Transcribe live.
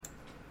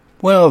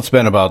Well, it's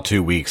been about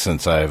 2 weeks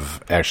since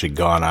I've actually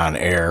gone on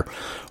air,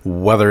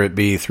 whether it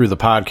be through the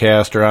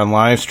podcast or on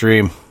live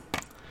stream.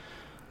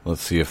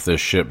 Let's see if this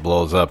shit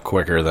blows up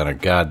quicker than a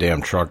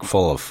goddamn truck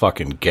full of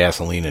fucking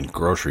gasoline and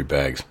grocery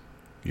bags.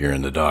 You're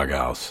in the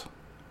Dawghouse.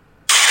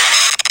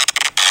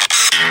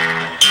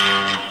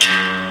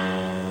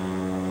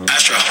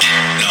 Astro,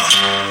 no.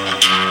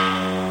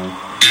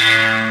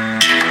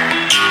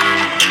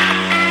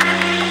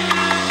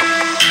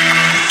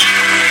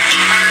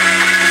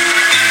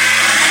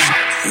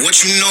 What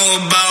you know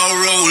about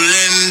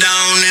rolling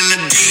down in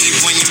the deep?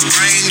 When your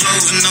brain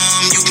goes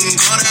numb, you can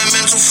call that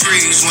mental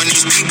freeze. When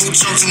these people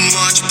talk too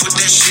much, put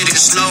that shit in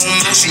slow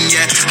motion.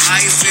 Yeah,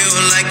 I feel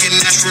like an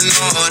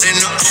astronaut in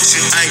the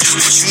ocean. Ay,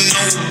 what you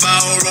know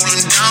about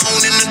rolling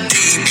down in the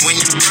deep? When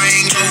your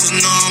brain goes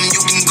numb, you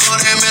can call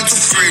that mental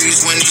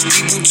freeze. When these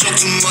people talk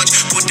too much,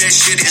 put that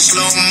shit in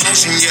slow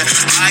motion. Yeah,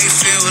 I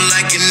feel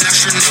like an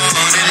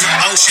astronaut in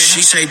the ocean.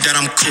 She say that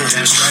I'm cool.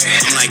 That's right.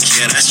 I'm like,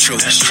 yeah, that's true.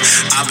 That's true.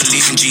 I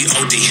believe in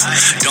G-O-D.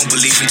 Don't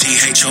believe in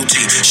T-H-O-T.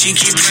 She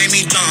keep playing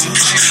me dumb.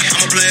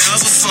 I'm a player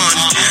for fun.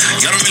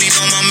 Y'all don't really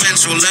know my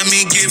mental. Let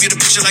me give you the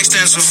picture like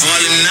stencil.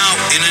 Falling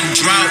out in a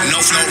drought. No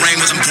flow rain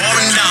wasn't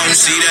pouring down.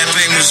 See that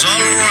pain was all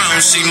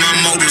around. See my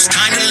mode was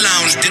kinda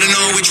lounge. Didn't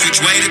know which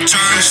way to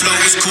turn. Slow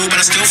was cool,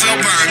 but I still feel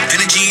burned.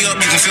 Energy up,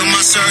 you can feel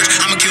my surge.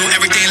 I'ma kill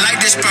everything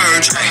like this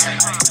purge.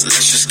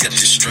 Let's just get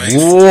this straight.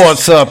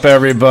 What's up,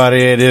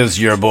 everybody? It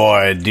is your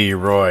boy,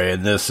 D-Roy,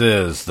 and this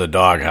is the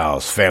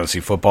Dawghouse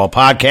Fantasy Football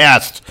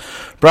Podcast.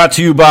 Brought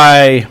to you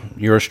by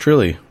yours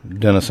truly,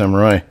 Dennis M.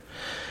 Roy.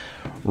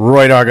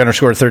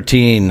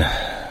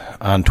 RoyDog_13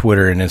 on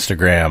Twitter and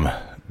Instagram.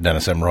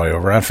 Dennis M. Roy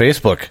over on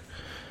Facebook.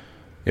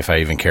 If I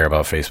even care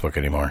about Facebook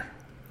anymore.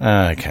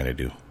 I kind of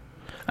do.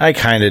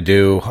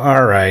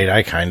 All right,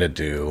 I kind of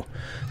do.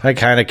 I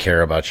kind of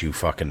care about you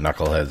fucking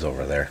knuckleheads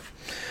over there.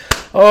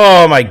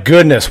 Oh, my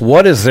goodness.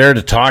 What is there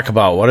to talk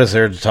about?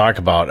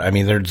 I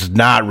mean, there's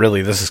not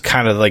really. This is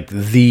kind of like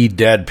the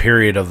dead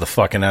period of the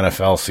fucking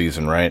NFL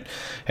season, right?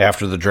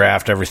 After the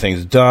draft,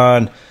 everything's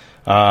done.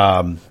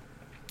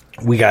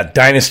 We got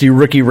dynasty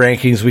rookie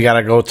rankings we got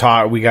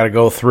to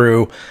go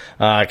through,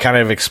 kind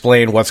of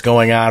explain what's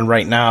going on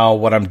right now,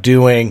 what I'm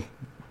doing,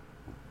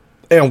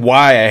 and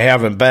why I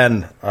haven't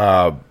been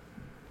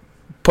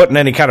putting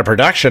any kind of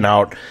production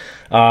out.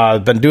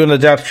 Been doing the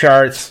depth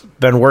charts,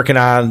 been working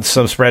on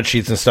some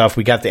spreadsheets and stuff.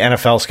 We got the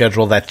NFL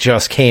schedule that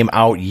just came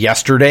out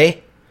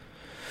yesterday.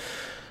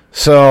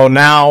 So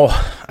now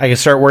I can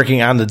start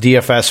working on the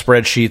DFS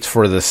spreadsheets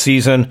for the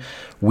season,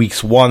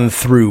 weeks 1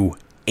 through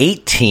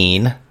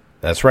 18.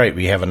 That's right,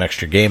 we have an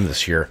extra game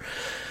this year.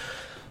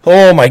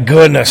 Oh my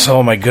goodness.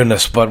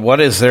 But what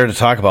is there to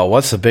talk about?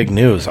 What's the big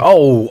news?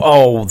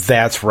 Oh,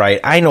 that's right.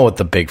 I know what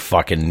the big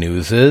fucking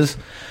news is.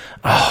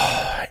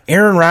 Oh,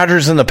 Aaron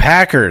Rodgers and the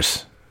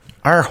Packers.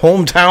 Our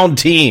hometown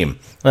team.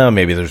 Well,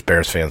 maybe there's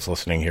Bears fans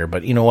listening here,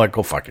 but you know what?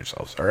 Go fuck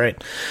yourselves, all right?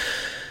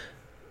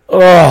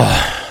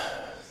 Oh,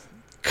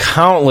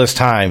 countless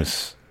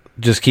times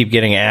just keep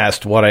getting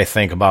asked what I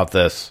think about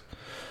this.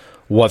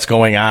 What's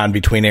going on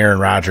between Aaron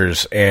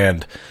Rodgers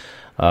and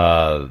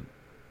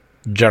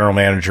General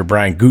Manager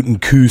Brian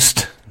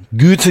Gutekunst.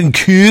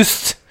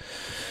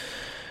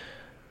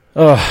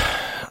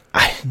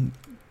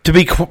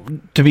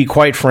 To be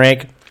quite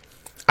frank,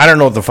 I don't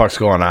know what the fuck's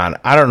going on.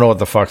 I don't know what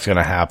the fuck's going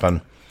to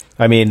happen.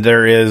 I mean,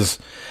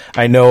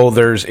 I know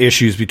there's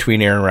issues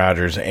between Aaron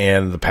Rodgers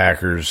and the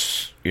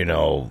Packers,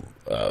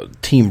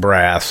 team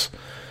brass.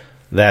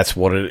 That's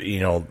what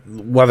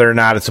whether or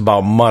not it's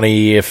about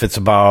money, if it's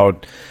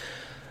about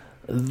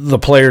the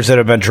players that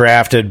have been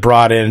drafted,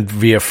 brought in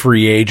via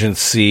free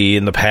agency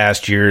in the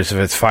past years, if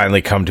it's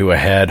finally come to a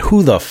head,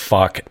 who the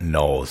fuck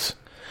knows?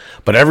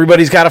 But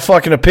everybody's got a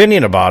fucking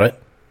opinion about it.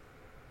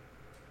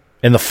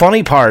 And the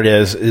funny part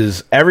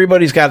is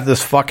everybody's got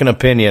this fucking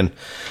opinion.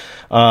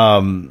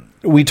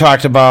 We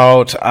talked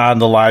about on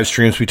the live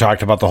streams, we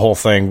talked about the whole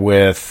thing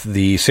with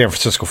the San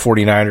Francisco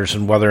 49ers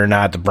and whether or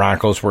not the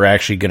Broncos were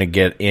actually going to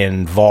get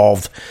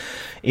involved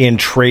in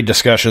trade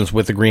discussions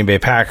with the Green Bay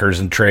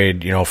Packers and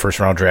trade,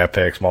 first-round draft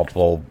picks,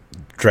 multiple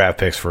draft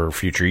picks for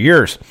future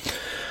years.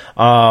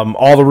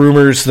 All the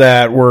rumors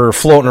that were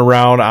floating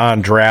around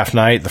on draft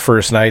night, the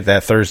first night,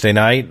 that Thursday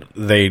night,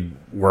 they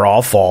were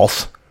all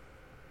false.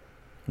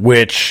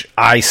 Which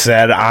I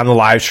said on the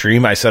live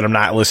stream, I said I'm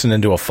not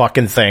listening to a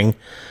fucking thing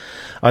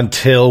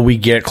until we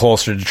get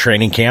closer to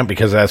training camp,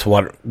 because that's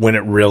when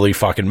it really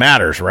fucking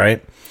matters,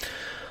 right?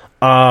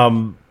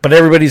 But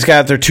everybody's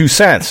got their 2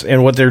 cents,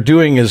 and what they're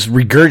doing is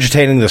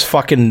regurgitating this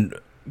fucking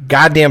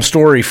goddamn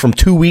story from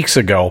 2 weeks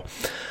ago.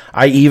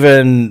 I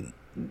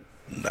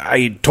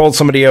told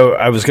somebody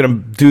I was going to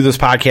do this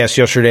podcast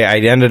yesterday. I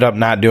ended up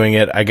not doing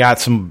it. I got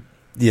some,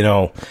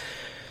 I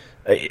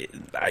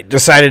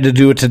decided to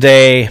do it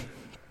today.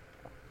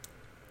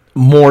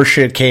 More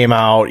shit came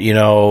out.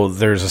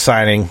 There's a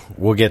signing.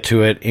 We'll get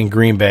to it in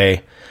Green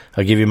Bay.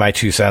 I'll give you my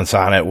 2 cents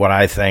on it, what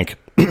I think,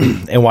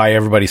 and why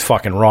everybody's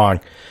fucking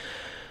wrong.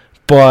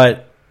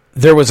 But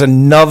there was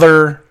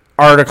another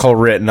article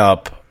written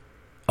up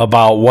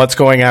about what's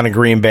going on in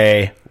Green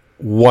Bay,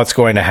 what's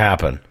going to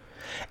happen.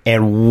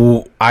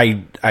 And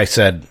I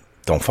said,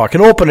 don't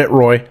fucking open it,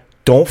 Roy.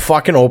 Don't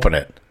fucking open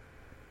it.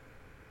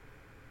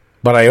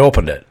 But I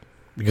opened it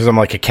because I'm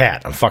like a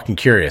cat. I'm fucking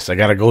curious. I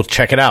got to go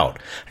check it out.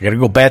 I got to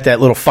go bat that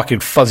little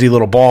fucking fuzzy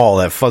little ball,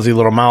 that fuzzy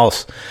little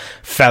mouse,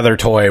 feather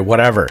toy,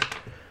 whatever.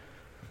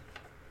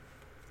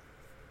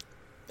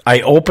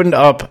 I opened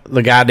up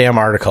the goddamn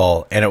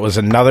article, and it was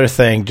another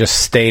thing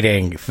just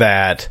stating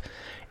that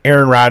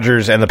Aaron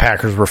Rodgers and the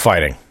Packers were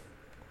fighting.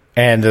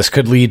 And this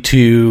could lead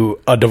to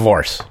a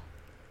divorce.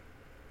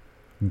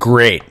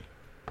 Great.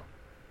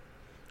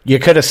 You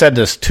could have said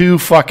this 2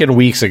 fucking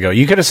weeks ago.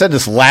 You could have said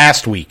this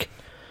last week.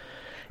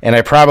 And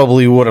I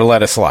probably would have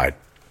let it slide.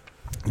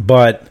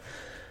 But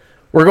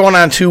we're going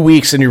on 2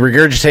 weeks and you're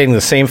regurgitating the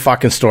same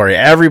fucking story.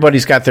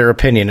 Everybody's got their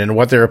opinion. And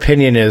what their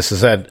opinion is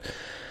that,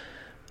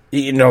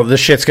 you know, this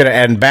shit's going to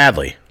end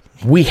badly.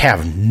 We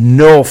have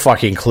no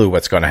fucking clue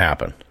what's going to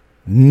happen.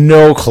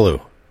 No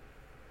clue.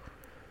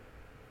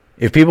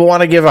 If people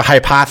want to give a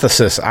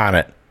hypothesis on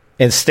it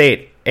and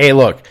state, hey,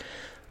 look,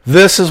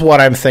 this is what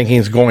I'm thinking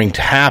is going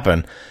to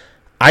happen,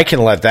 I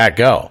can let that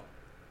go.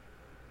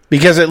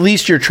 Because at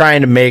least you're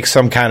trying to make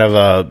some kind of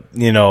a,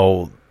 you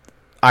know,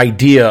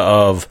 idea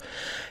of,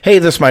 hey,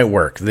 this might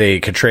work. They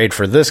could trade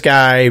for this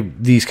guy,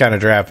 these kind of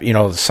draft, you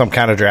know, some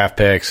kind of draft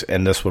picks,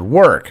 and this would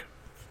work.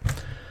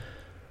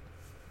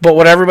 But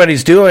what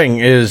everybody's doing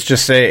is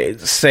just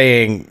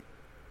saying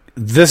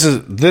this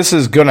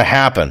is going to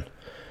happen.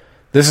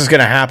 This is going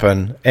to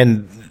happen,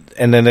 and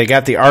then they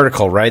got the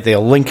article, right?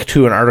 They'll link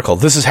to an article.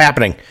 This is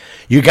happening.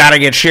 You got to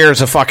get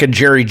shares of fucking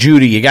Jerry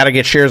Jeudy. You got to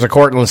get shares of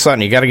Cortland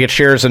Sutton. You got to get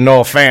shares of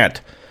Noah Fant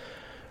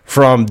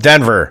from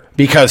Denver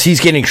because he's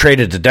getting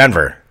traded to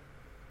Denver.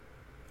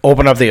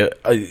 Open up the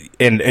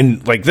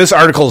and like this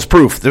article is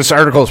proof. This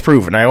article is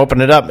proof, and I open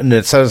it up and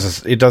it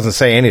says it doesn't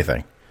say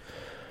anything.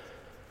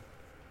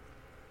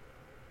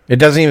 It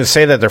doesn't even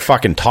say that they're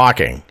fucking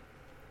talking.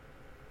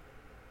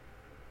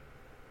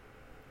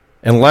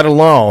 And let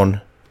alone,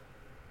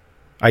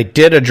 I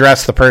did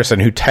address the person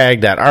who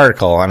tagged that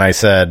article, and I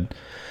said,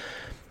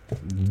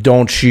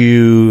 don't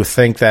you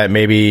think that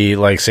maybe,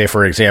 like, say,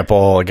 for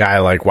example, a guy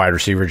like wide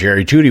receiver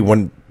Jerry Jeudy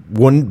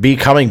wouldn't be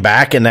coming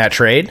back in that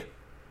trade?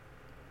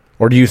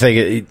 Or do you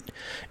think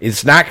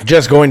it's not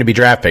just going to be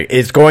draft pick,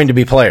 it's going to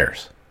be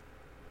players?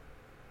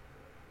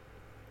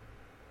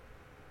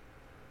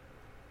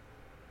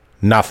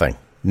 Nothing.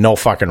 No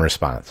fucking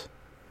response.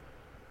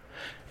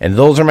 And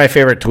those are my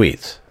favorite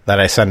tweets that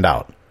I send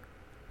out.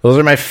 Those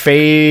are my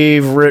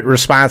favorite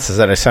responses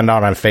that I send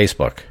out on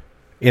Facebook,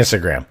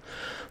 Instagram.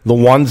 The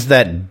ones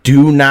that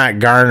do not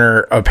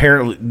garner,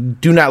 apparently,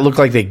 do not look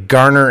like they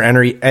garner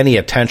any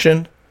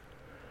attention.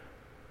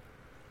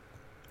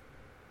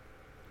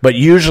 But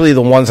usually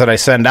the ones that I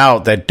send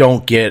out that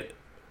don't get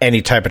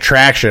any type of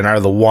traction are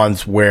the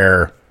ones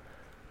where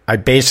I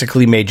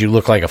basically made you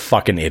look like a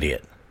fucking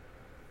idiot.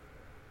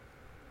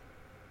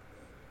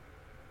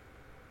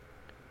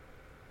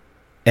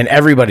 And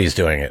everybody's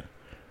doing it.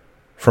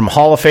 From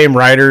Hall of Fame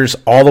writers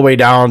all the way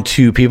down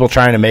to people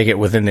trying to make it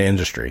within the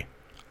industry.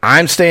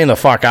 I'm staying the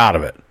fuck out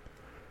of it.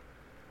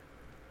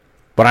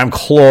 But I'm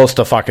close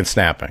to fucking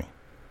snapping.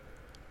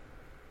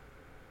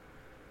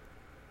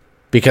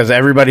 Because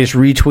everybody's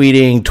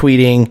retweeting,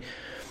 tweeting,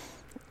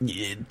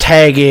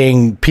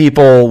 tagging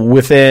people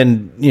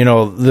within, you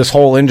know, this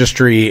whole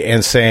industry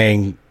and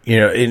saying, you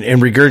know,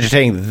 and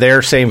regurgitating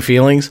their same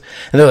feelings.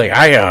 And they're like,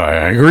 I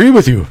agree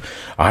with you.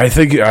 I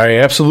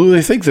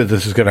absolutely think that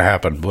this is going to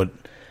happen.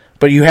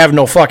 But you have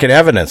no fucking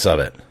evidence of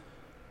it.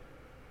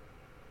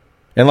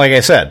 And like I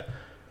said,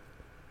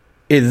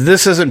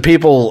 this isn't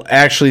people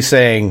actually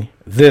saying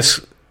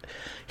this,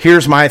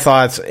 here's my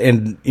thoughts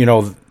and, you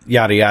know,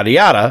 yada, yada,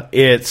 yada.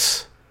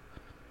 It's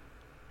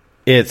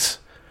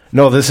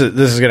no, this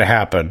is going to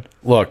happen.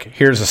 Look,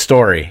 here's a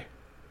story.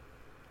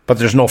 But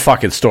there's no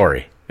fucking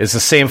story. It's the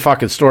same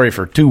fucking story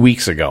for 2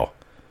 weeks ago.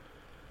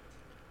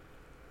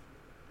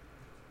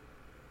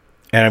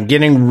 And I'm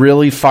getting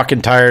really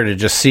fucking tired of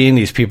just seeing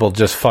these people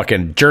just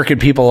fucking jerking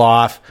people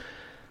off,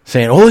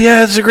 saying, oh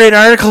yeah, it's a great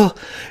article.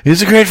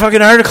 It's a great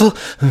fucking article.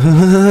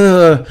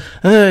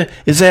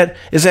 Is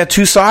that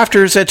too soft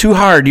or is that too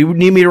hard? You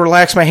need me to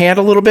relax my hand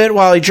a little bit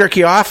while I jerk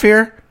you off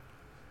here?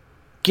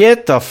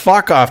 Get the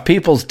fuck off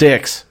people's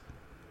dicks.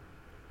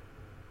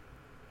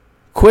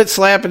 Quit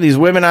slapping these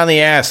women on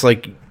the ass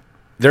like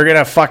they're going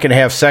to fucking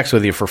have sex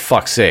with you, for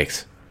fuck's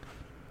sakes.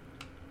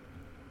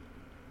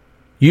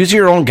 Use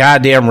your own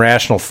goddamn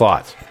rational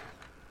thoughts.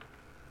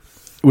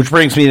 Which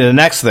brings me to the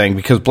next thing,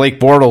 because Blake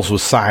Bortles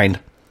was signed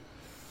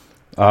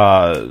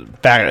back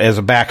as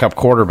a backup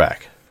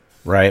quarterback,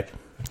 right?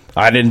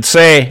 I didn't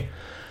say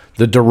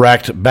the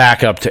direct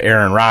backup to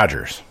Aaron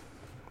Rodgers.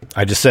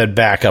 I just said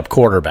backup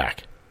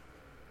quarterback.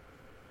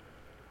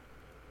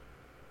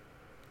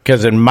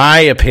 Because in my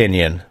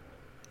opinion,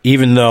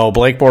 even though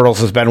Blake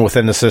Bortles has been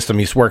within the system,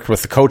 he's worked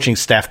with the coaching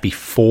staff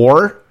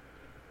before,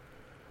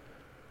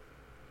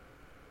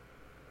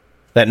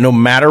 that no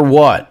matter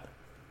what,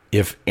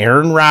 if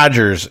Aaron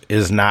Rodgers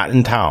is not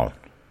in town,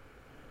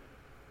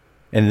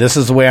 And this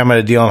is the way I'm going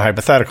to deal in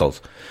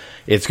hypotheticals.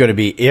 It's going to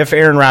be if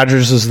Aaron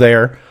Rodgers is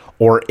there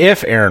or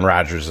if Aaron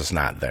Rodgers is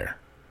not there.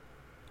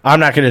 I'm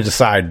not going to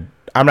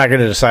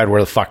decide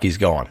where the fuck he's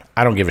going.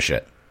 I don't give a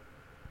shit.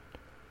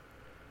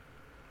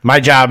 My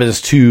job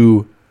is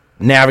to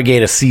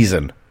navigate a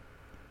season,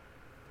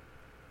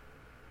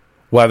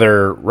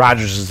 whether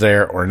Rodgers is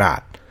there or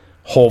not.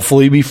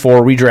 Hopefully,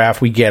 before we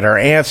draft, we get our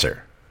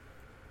answer.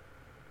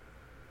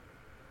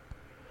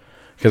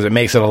 Because it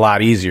makes it a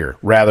lot easier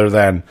rather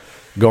than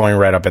going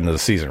right up into the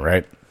season,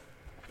 right?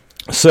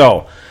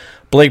 So,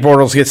 Blake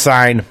Bortles gets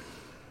signed.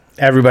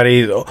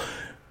 Everybody,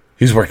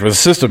 he's worked with the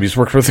system. He's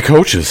worked with the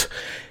coaches.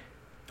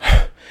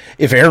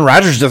 If Aaron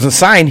Rodgers doesn't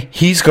sign,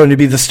 he's going to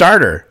be the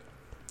starter.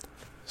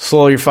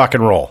 Slow your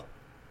fucking roll.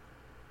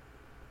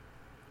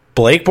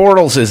 Blake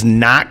Bortles is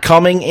not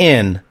coming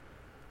in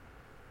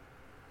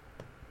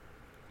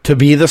to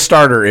be the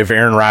starter if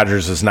Aaron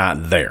Rodgers is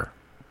not there.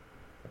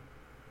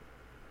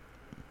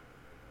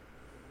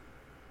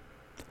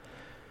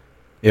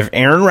 If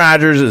Aaron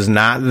Rodgers is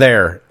not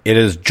there, it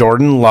is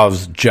Jordan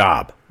Love's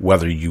job,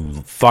 whether you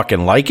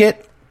fucking like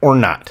it or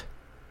not.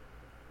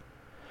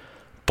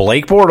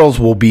 Blake Bortles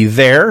will be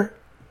there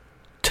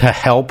to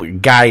help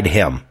guide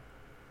him.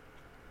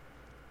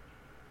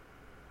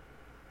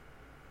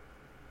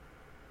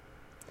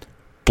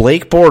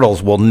 Blake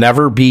Bortles will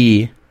never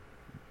be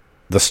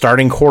the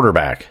starting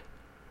quarterback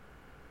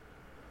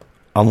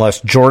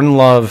unless Jordan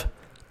Love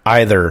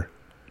either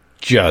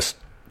just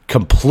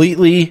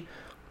completely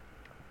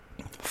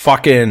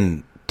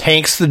fucking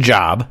tanks the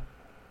job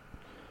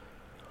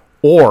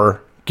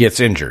or gets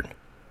injured.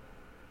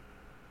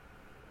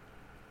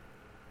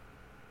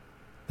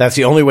 That's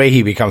the only way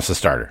he becomes the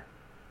starter.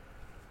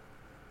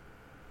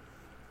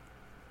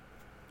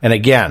 And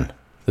again,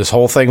 this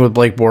whole thing with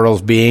Blake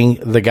Bortles being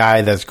the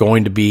guy that's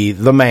going to be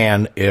the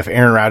man if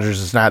Aaron Rodgers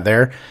is not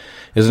there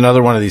is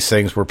another one of these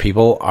things where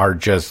people are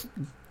just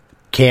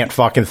can't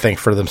fucking think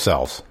for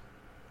themselves.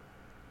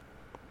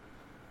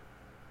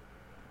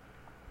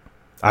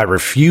 I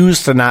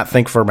refuse to not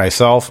think for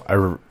myself.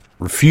 I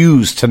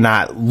refuse to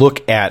not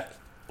look at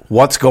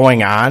what's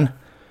going on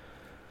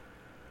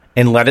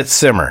and let it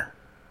simmer.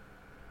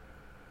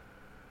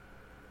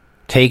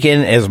 Take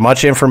in as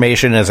much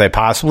information as I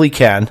possibly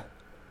can,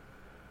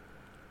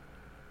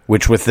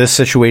 which with this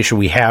situation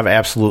we have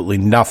absolutely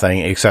nothing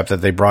except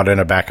that they brought in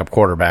a backup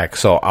quarterback,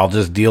 so I'll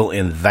just deal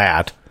in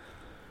that.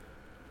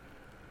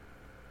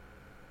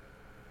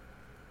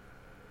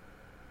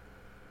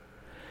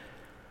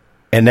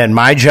 And then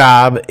my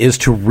job is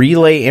to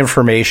relay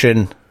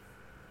information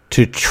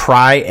to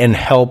try and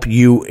help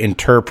you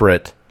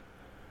interpret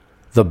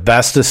the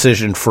best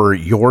decision for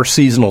your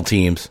seasonal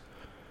teams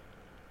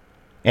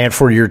and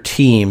for your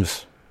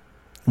teams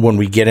when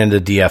we get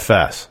into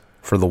DFS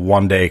for the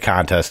one-day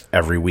contest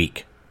every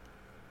week.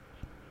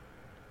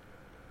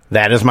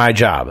 That is my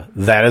job.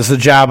 That is the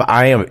job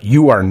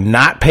you are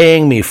not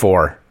paying me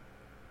for.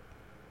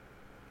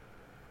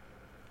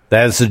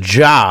 That is the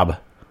job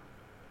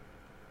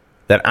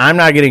that I'm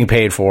not getting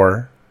paid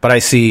for, but I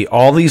see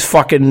all these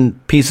fucking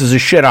pieces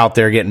of shit out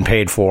there getting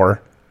paid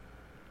for,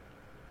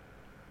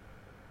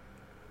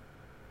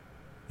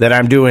 that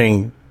I'm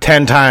doing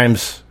 10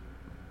 times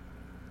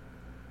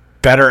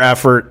better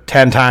effort,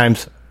 10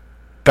 times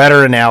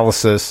better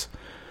analysis,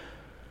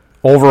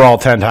 overall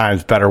 10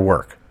 times better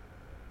work.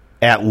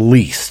 At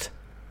least.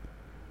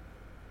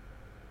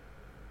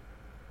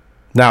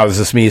 Now, is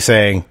this me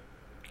saying,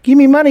 give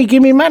me money,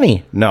 give me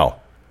money? No.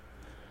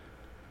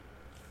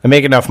 I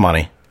make enough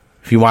money.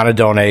 If you want to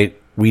donate,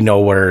 we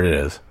know where it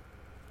is.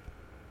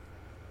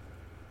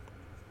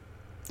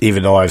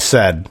 Even though I've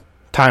said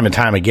time and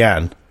time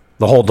again,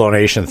 the whole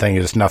donation thing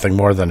is nothing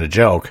more than a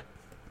joke.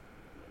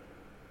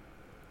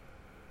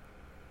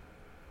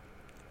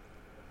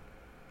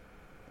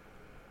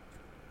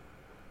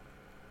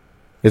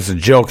 It's a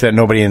joke that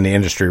nobody in the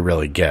industry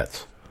really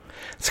gets.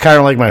 It's kind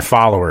of like my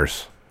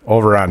followers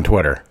over on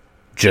Twitter.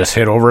 Just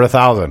hit over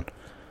 1,000.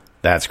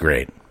 That's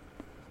great.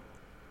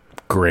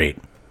 Great.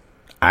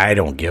 I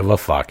don't give a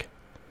fuck.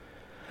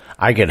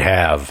 I could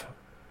have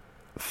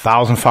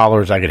 1,000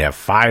 followers. I could have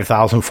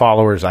 5,000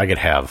 followers. I could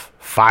have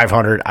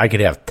 500. I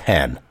could have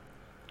 10.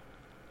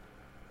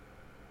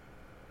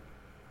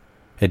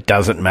 It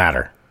doesn't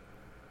matter.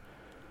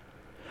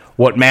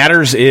 What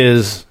matters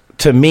is,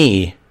 to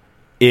me,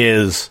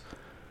 is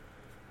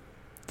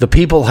the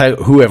people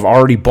who have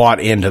already bought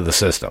into the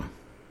system.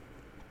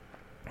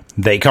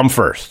 They come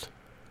first.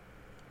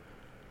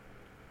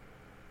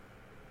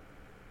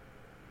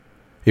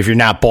 If you're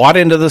not bought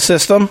into the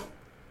system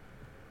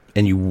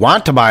and you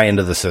want to buy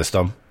into the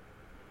system,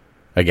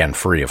 again,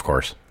 free, of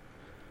course,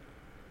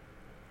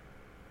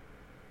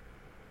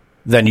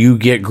 then you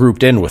get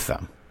grouped in with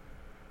them.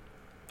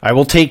 I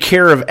will take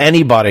care of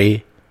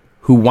anybody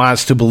who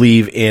wants to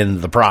believe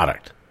in the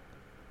product.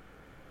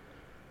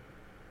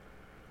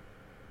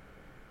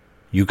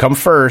 You come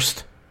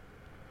first.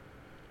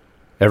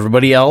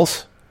 Everybody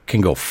else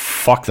can go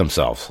fuck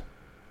themselves.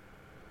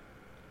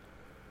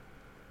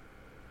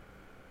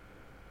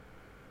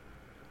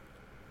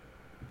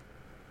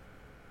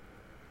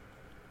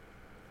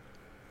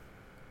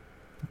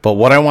 But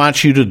what I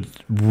want you to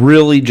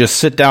really just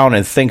sit down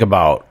and think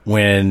about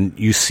when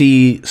you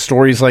see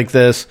stories like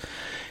this,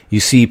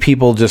 you see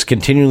people just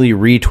continually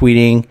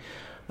retweeting,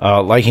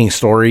 liking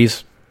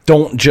stories.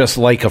 Don't just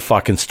like a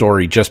fucking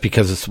story just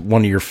because it's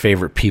one of your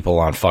favorite people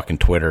on fucking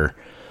Twitter,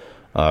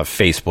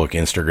 Facebook,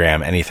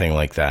 Instagram, anything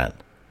like that.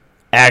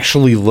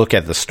 Actually look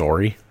at the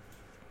story.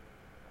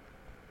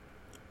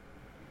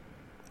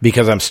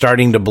 Because I'm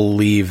starting to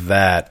believe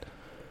that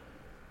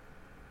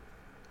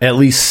at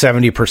least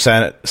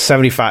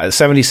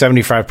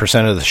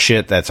 75% of the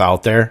shit that's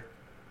out there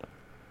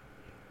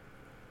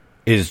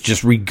is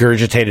just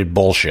regurgitated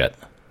bullshit.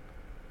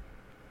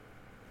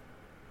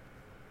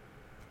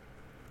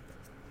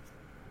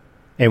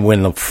 And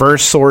when the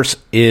first source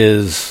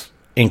is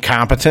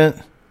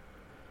incompetent,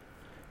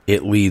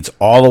 it leads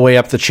all the way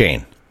up the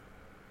chain.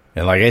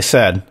 And like I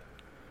said,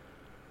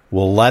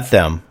 we'll let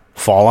them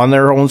fall on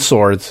their own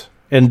swords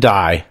and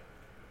die.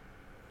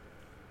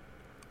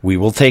 We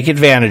will take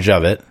advantage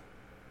of it.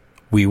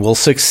 We will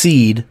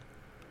succeed.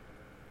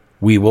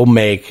 We will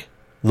make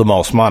the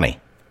most money.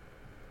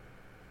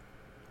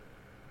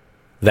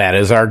 That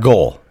is our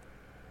goal.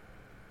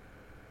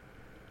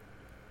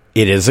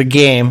 It is a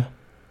game.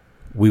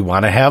 We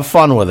want to have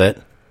fun with it.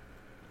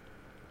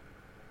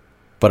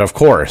 But of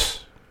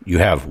course, you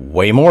have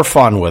way more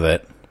fun with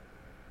it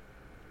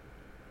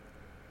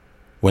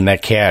when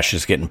that cash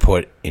is getting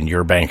put in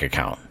your bank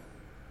account.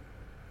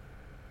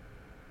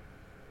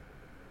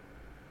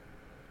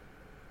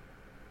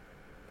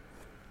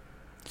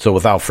 So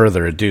without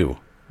further ado,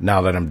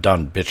 now that I'm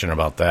done bitching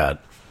about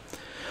that,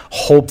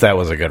 hope that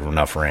was a good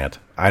enough rant.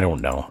 I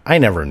don't know. I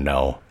never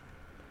know.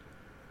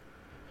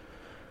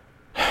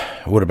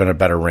 It would have been a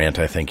better rant,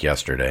 I think,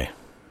 yesterday.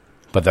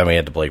 But then we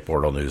had the Blake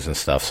Bortles news and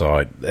stuff,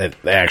 so it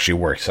actually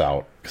works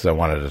out because I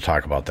wanted to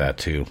talk about that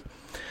too.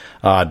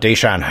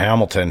 Deshaun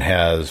Hamilton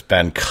has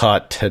been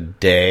cut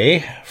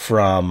today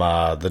from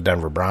the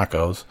Denver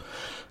Broncos.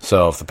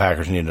 So if the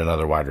Packers need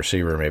another wide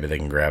receiver, maybe they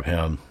can grab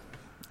him.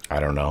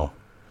 I don't know.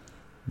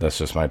 That's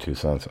just my 2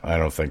 cents. I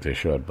don't think they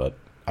should, but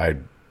I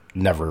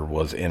never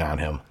was in on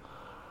him.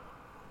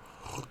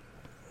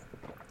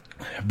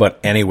 But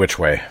any which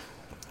way.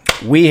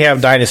 We have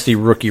Dynasty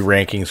rookie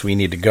rankings we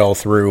need to go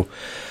through.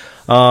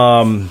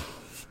 Hopefully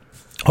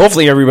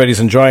everybody's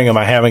enjoying them.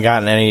 I haven't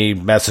gotten any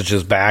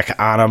messages back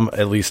on them,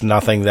 at least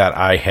nothing that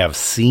I have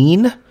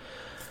seen.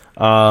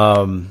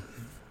 But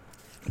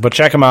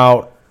check them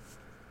out.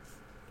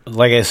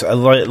 Like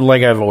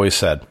I've always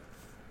said,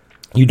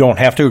 you don't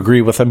have to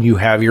agree with them. You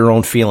have your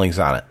own feelings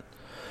on it.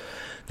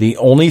 The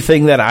only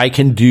thing that I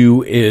can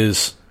do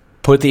is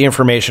put the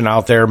information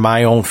out there,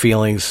 my own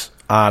feelings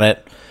on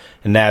it,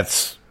 and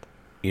that's,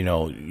 you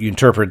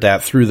interpret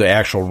that through the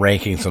actual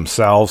rankings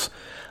themselves.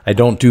 I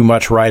don't do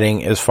much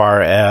writing as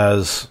far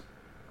as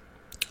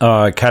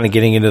kind of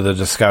getting into the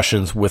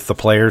discussions with the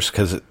players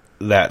because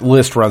that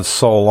list runs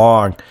so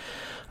long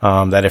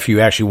that if you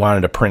actually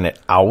wanted to print it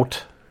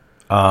out,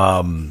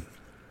 right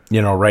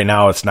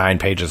now it's 9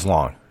 pages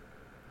long.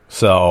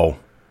 So,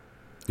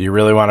 did you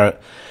really want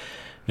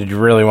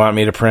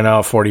me to print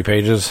out 40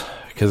 pages?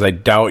 Because I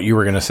doubt you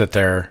were going to sit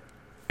there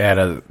at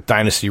a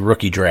Dynasty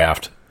rookie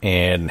draft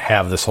and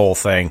have this whole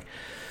thing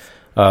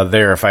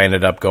there if I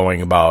ended up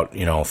going about,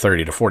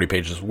 30 to 40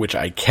 pages, which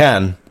I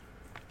can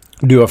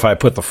do if I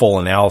put the full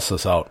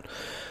analysis out.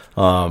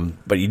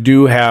 But you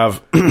do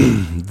have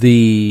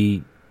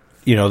the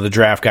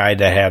draft guide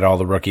that had all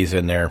the rookies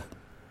in there.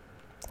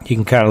 You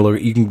can kind of look,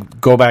 you can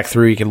go back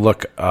through, you can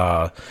look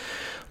up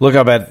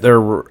at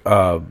their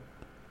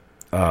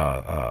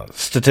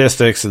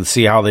statistics and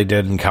see how they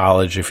did in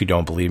college if you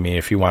don't believe me,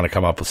 if you want to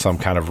come up with some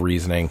kind of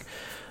reasoning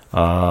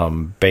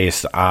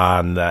based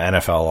on the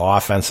NFL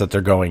offense that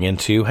they're going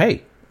into.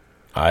 Hey,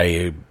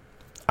 I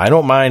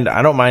don't mind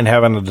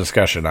having a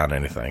discussion on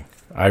anything.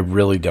 I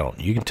really don't.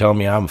 You can tell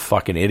me I'm a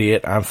fucking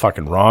idiot, I'm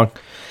fucking wrong,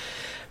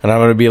 and I'm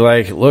going to be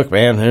like, look,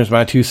 man, here's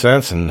my 2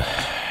 cents, and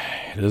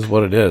it is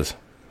what it is.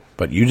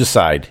 But you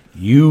decide.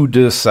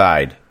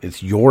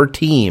 It's your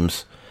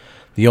team's.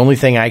 The only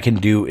thing I can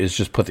do is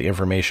just put the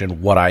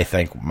information, what I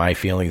think, my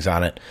feelings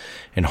on it,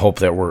 and hope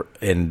that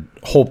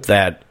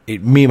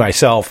me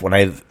myself, when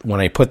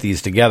I put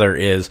these together,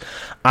 is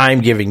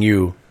I'm giving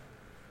you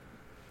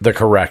the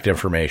correct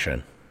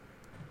information.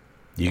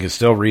 You can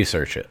still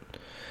research it.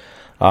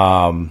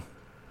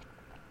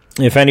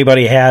 If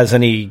anybody has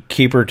any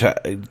keeper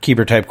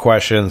type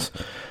questions,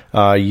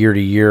 year to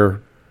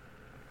year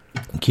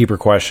keeper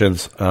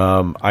questions,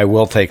 I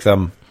will take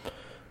them.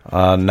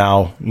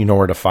 Now you know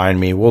where to find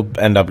me. We'll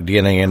end up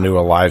getting into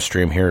a live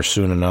stream here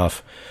soon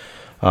enough.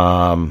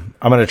 I'm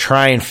going to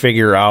try and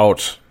figure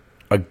out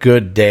a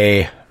good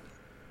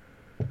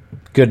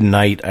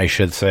night, I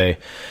should say,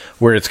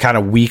 where it's kind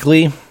of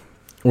weekly,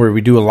 where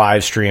we do a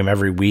live stream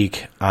every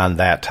week on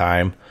that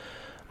time.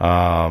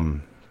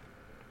 And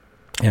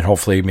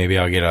hopefully maybe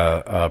I'll get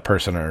a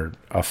person or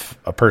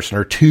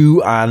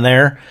two on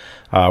there,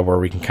 where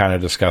we can kind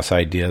of discuss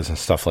ideas and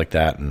stuff like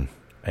that and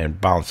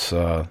bounce,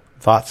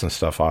 thoughts and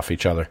stuff off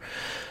each other.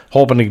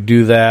 Hoping to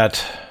do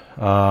that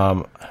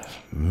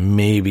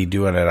Maybe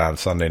doing it on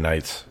Sunday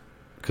nights,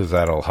 because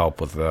that'll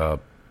help with the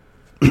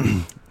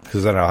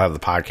because then I'll have the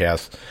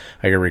podcast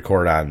I can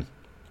record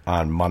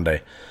on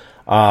Monday.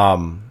 If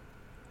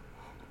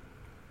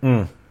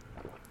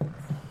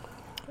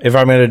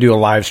I'm going to do a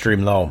live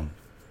stream, though,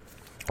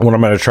 what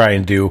I'm going to try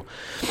and do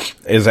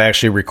is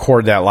actually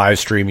record that live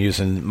stream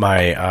using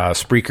my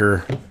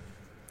Spreaker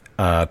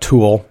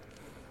tool.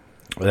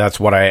 That's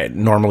what I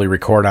normally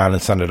record on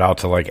and send it out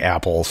to like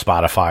Apple,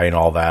 Spotify, and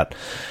all that.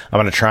 I'm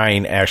going to try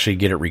and actually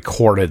get it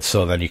recorded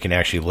so then you can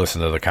actually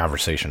listen to the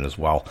conversation as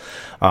well.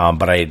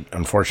 But I,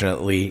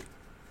 unfortunately,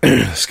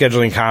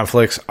 scheduling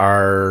conflicts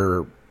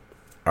are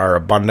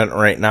abundant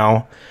right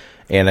now,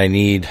 and I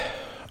need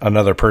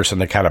another person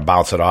to kind of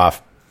bounce it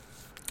off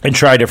and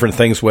try different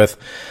things with.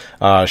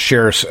 I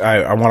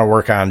want to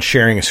work on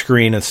sharing a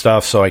screen and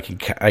stuff so I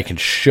can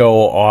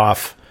show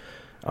off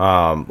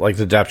like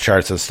the depth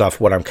charts and stuff,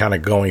 what I'm kind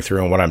of going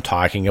through and what I'm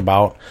talking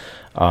about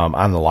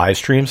on the live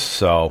streams.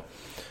 So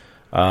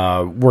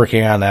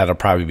working on that will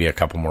probably be a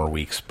couple more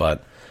weeks,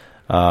 but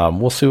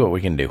we'll see what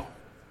we can do.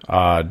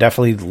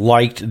 Definitely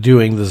liked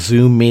doing the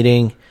Zoom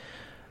meeting,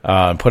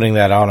 putting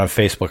that out on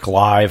Facebook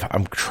Live.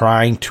 I'm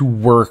trying to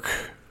work.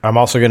 I'm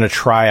also going to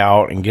try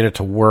out and get it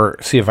to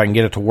work, see if I can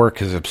get it to work,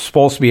 because I'm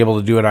supposed to be able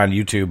to do it on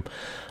YouTube.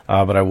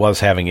 But I was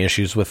having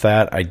issues with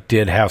that. I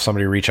did have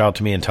somebody reach out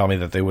to me and tell me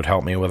that they would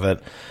help me with it.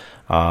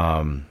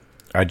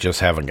 I just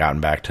haven't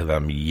gotten back to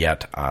them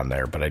yet on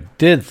there. But I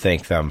did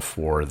thank them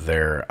for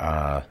their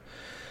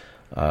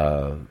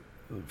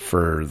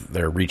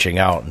reaching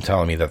out and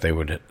telling me that they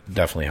would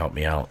definitely help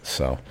me out.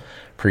 So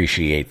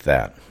appreciate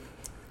that.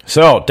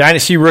 So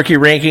Dynasty rookie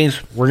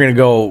rankings. We're gonna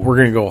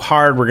go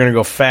hard. We're gonna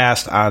go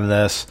fast on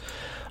this.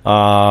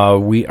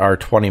 We are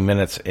 20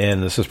 minutes in.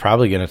 This is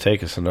probably going to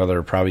take us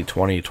another probably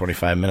 20,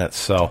 25 minutes.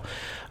 So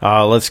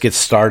let's get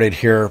started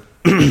here.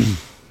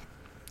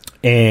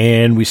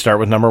 And we start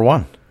with number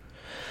one.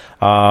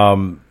 A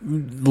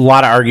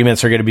lot of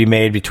arguments are going to be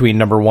made between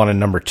number one and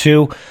number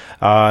two.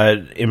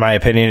 In my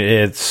opinion,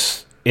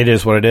 it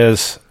is what it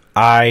is.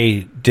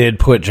 I did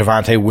put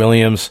Javonte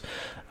Williams,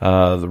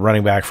 the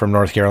running back from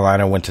North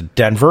Carolina, went to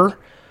Denver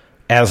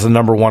as the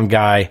number one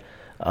guy.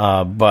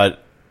 But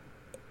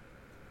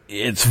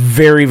it's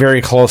very,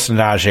 very close to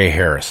Najee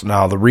Harris.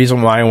 Now, the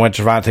reason why I went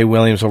Javonte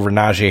Williams over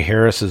Najee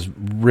Harris is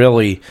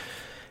really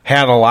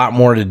had a lot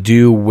more to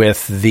do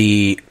with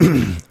the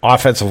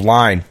offensive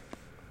line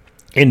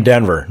in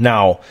Denver.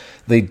 Now,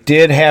 they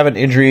did have an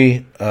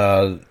injury.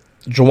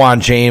 Jawan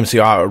James,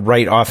 the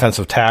right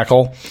offensive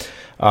tackle,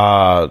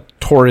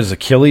 tore his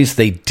Achilles.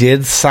 They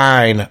did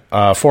sign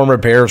former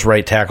Bears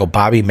right tackle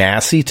Bobby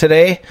Massey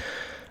today.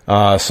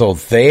 So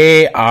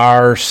they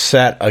are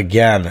set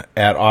again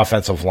at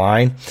offensive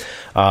line.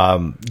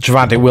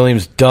 Javonte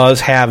Williams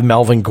does have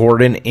Melvin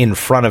Gordon in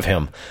front of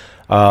him.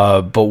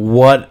 But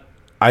what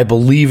I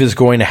believe is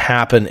going to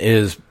happen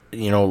is,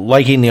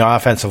 liking the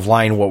offensive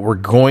line, what we're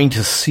going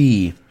to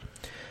see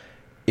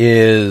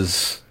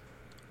is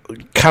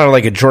kind of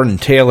like a Jordan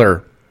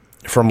Taylor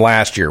from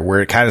last year, where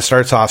it kind of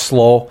starts off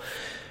slow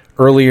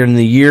earlier in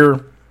the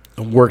year,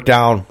 work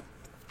down,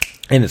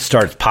 and it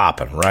starts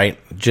popping, right?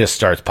 It just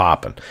starts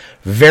popping.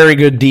 Very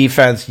good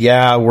defense.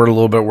 Yeah, we're a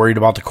little bit worried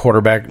about the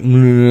quarterback. I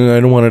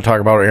don't want to talk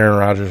about Aaron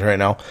Rodgers right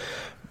now.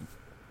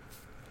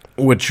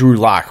 With Drew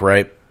Lock,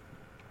 right?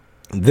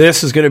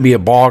 This is going to be a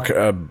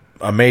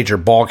major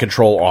ball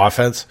control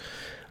offense.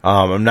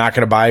 I'm not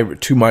going to buy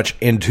too much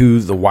into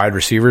the wide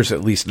receivers,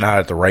 at least not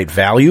at the right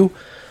value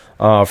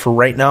for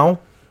right now.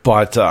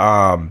 But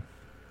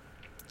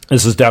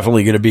this is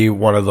definitely going to be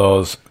one of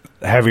those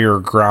heavier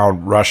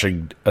ground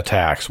rushing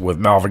attacks with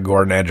Melvin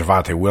Gordon and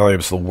Javonte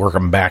Williams. They'll work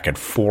them back and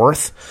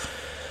forth.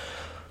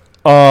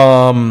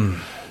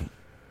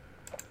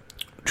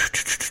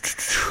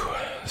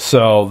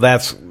 So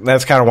that's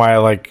kind of why I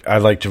like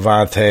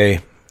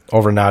Javonte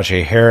over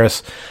Najee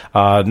Harris.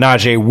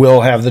 Najee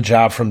will have the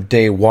job from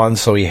day one,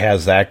 so he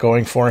has that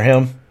going for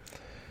him.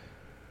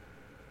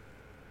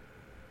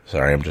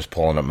 Sorry, I'm just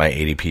pulling up my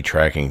ADP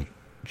tracking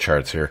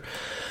charts here.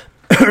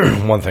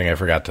 One thing I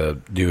forgot to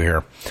do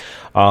here.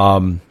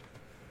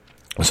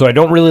 So I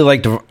don't really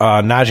like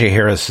Najee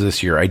Harris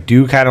this year. I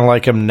do kind of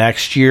like him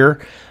next year.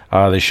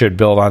 They should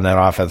build on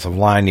that offensive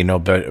line. Ben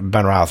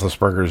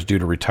Roethlisberger is due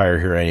to retire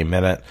here any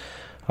minute.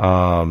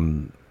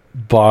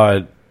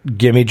 But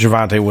give me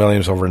Javonte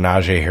Williams over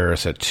Najee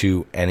Harris at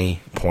 2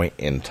 any point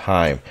in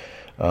time.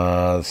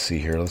 Let's see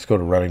here. Let's go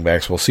to running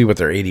backs. We'll see what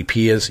their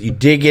ADP is. You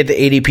did get the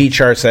ADP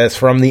charts. That's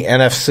from the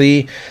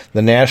NFC,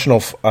 the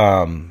National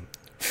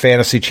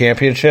Fantasy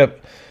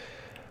Championship.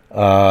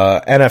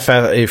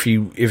 NFL,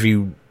 if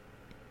you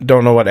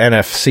don't know what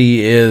NFC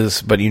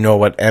is, but you know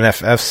what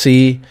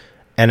NFFC,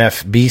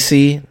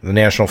 NFBC, the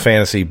National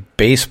Fantasy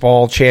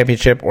Baseball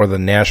Championship, or the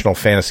National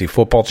Fantasy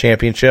Football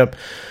Championship,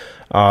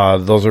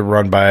 those are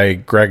run by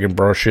Greg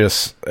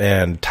Ambrosius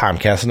and Tom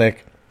Kesnick.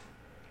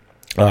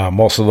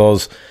 Most of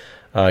those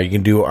you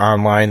can do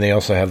online. They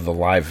also have the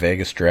live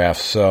Vegas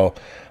draft. So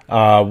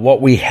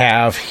what we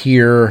have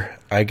here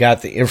I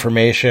got the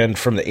information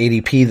from the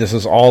ADP. This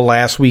is all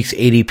last week's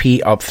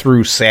ADP up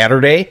through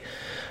Saturday.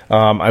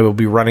 I will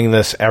be running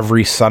this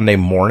every Sunday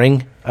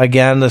morning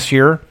again this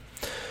year.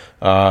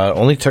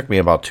 Only took me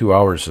about 2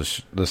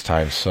 hours this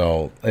time,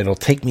 so it'll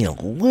take me a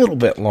little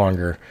bit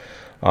longer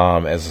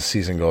as the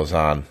season goes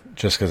on,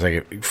 just because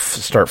I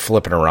start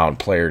flipping around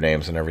player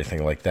names and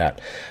everything like that.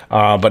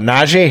 But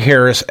Najee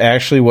Harris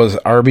actually was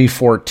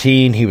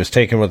RB14. He was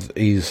taken with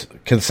his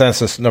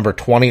consensus number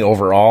 20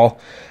 overall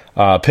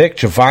pick.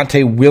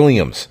 Javonte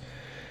Williams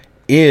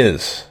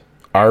is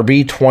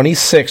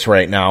RB26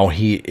 right now.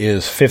 He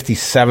is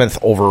 57th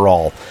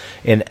overall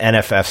in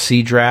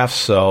NFFC drafts.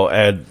 So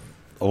a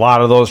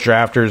lot of those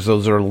drafters,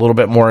 those are a little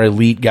bit more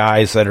elite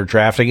guys that are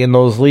drafting in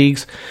those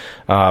leagues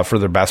for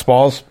their best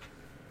balls.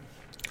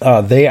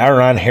 They are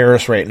on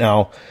Harris right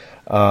now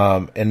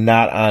and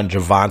not on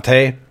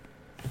Javonte.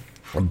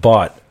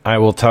 But I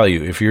will tell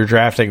you, if you're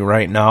drafting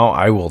right now,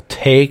 I will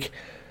take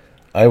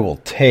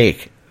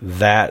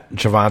that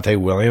Javonte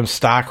Williams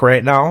stock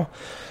right now.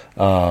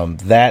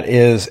 That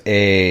is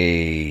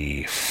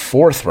a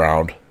 4th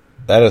round.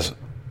 That is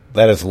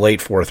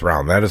late 4th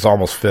round. That is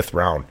almost 5th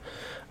round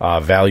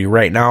value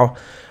right now.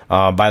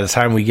 By the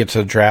time we get to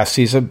the draft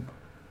season,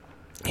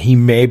 he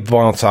may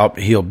bounce up.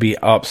 He'll be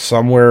up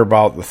somewhere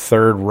about the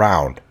 3rd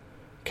round.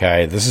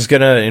 Okay, this is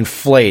going to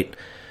inflate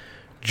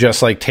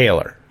just like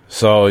Taylor.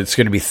 So it's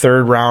going to be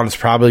 3rd round. It's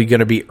probably going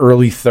to be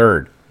early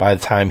 3rd by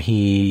the time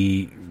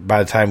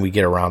we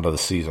get around to the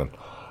season.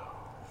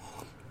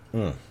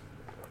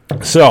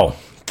 So,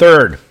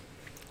 third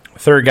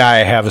guy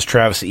I have is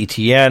Travis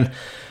Etienne,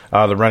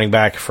 the running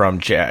back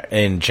from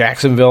in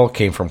Jacksonville,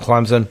 came from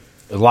Clemson.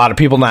 A lot of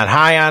people not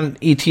high on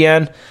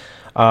Etienne,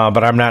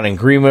 but I'm not in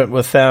agreement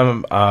with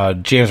them.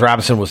 James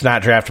Robinson was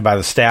not drafted by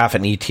the staff,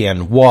 and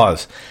Etienne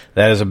was.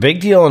 That is a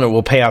big deal, and it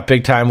will pay off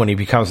big time when he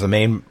becomes the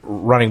main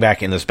running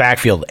back in this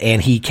backfield,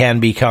 and he can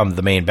become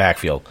the main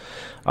backfield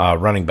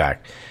running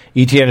back.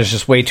 Etienne is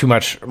just way too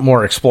much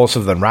more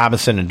explosive than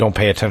Robinson, and don't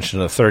pay attention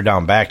to the 3rd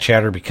down back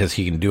chatter because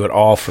he can do it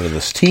all for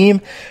this team.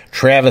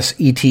 Travis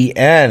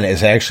Etienne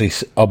is actually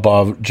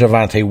above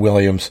Javonte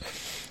Williams.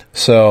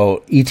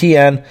 So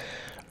Etienne,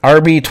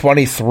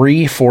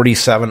 RB23,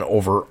 47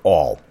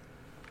 overall.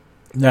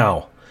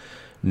 Now,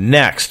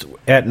 next,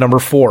 at number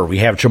 4, we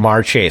have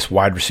Jamar Chase,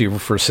 wide receiver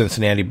for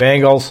Cincinnati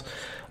Bengals.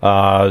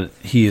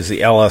 He is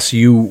the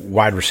LSU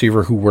wide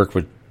receiver who worked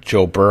with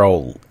Joe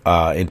Burrow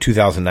in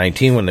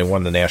 2019 when they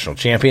won the national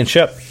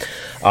championship.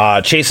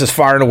 Chase is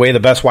far and away the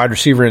best wide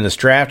receiver in this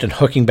draft, and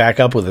hooking back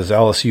up with his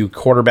LSU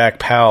quarterback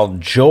pal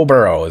Joe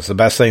Burrow is the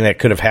best thing that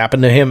could have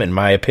happened to him, in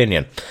my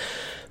opinion.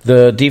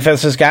 The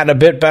defense has gotten a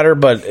bit better,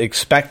 but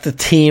expect the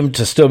team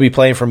to still be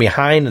playing from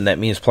behind, and that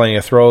means plenty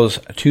of throws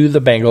to the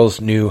Bengals'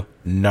 new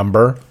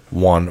number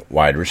 1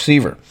 wide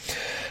receiver.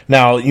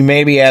 Now, you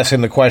may be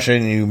asking the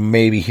question, you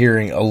may be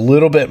hearing a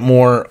little bit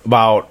more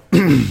about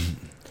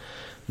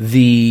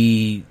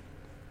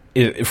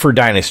for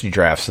dynasty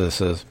drafts,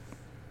 this is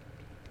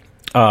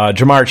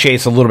Jamar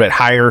Chase a little bit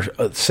higher,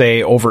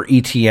 say, over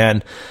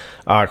Etienne,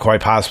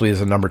 quite possibly as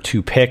a number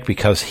 2 pick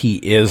because he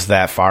is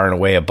that far and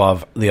away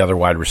above the other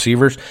wide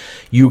receivers.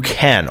 You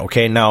can,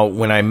 okay? Now,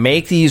 when I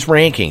make these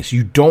rankings,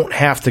 you don't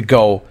have to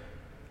go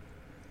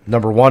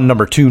number 1,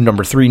 number 2,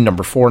 number 3,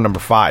 number 4, number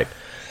 5.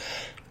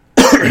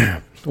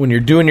 When you're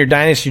doing your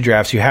dynasty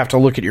drafts, you have to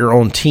look at your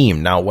own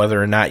team. Now,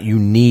 whether or not you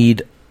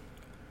need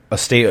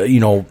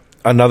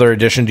another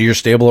addition to your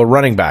stable of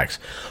running backs,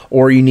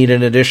 or you need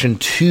an addition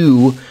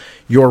to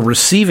your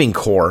receiving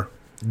core,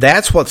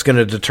 that's what's going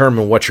to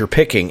determine what you're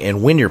picking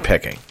and when you're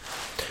picking.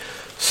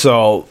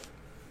 So,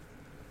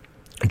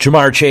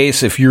 Jamar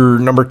Chase, if you're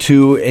number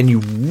 2 and you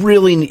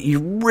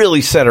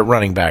really set at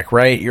running back,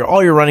 right?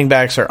 All your running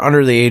backs are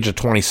under the age of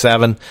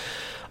 27,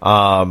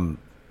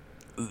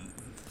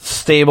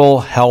 stable,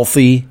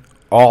 healthy,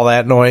 all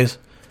that noise,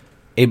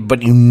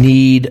 but you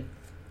need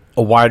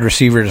a wide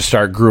receiver to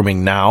start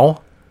grooming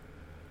now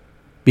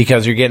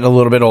because you're getting a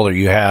little bit older.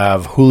 You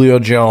have Julio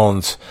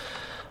Jones.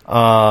 Who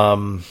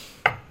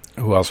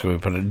else can we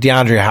put in?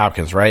 DeAndre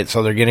Hopkins, right?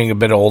 So they're getting a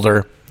bit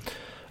older.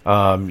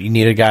 You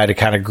need a guy to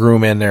kind of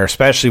groom in there,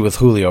 especially with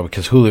Julio,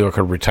 because Julio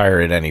could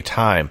retire at any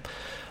time.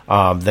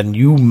 Then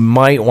you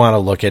might want to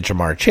look at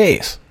Jamar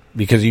Chase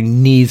because you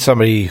need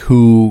somebody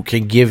who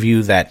can give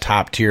you that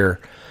top-tier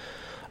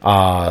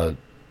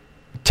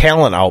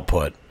talent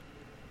output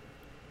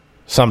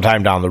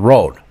sometime down the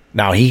road.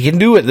 Now, he can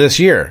do it this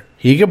year.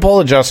 He can pull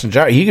a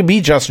he can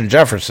beat Justin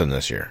Jefferson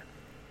this year.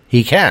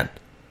 He can.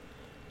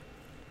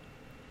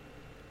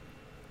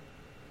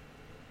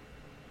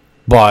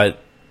 But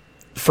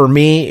for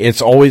me,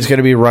 it's always going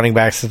to be running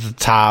backs at the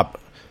top.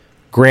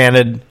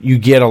 Granted, you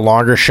get a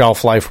longer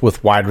shelf life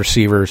with wide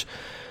receivers,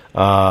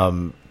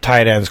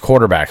 tight ends,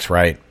 quarterbacks,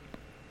 right?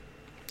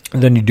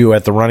 Than you do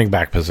at the running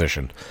back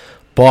position.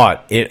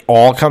 But it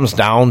all comes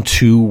down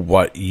to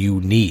what you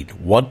need.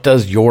 What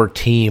does your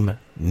team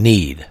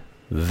need?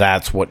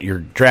 That's what you're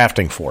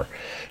drafting for.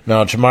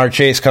 Now, Jamar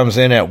Chase comes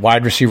in at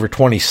wide receiver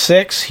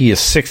 26. He is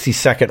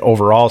 62nd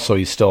overall, so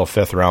he's still a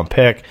 5th-round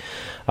pick.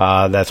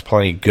 That's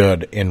plenty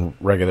good in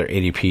regular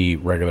ADP,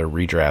 regular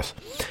redrafts.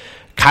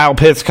 Kyle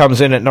Pitts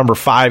comes in at number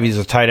 5. He's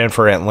a tight end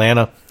for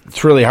Atlanta.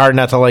 It's really hard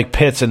not to like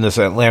Pitts in this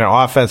Atlanta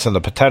offense and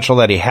the potential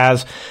that he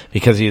has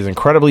because he is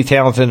incredibly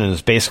talented and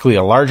is basically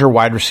a larger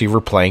wide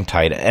receiver playing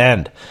tight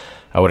end.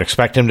 I would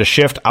expect him to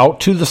shift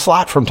out to the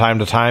slot from time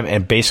to time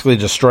and basically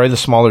destroy the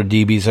smaller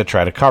DBs that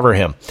try to cover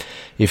him.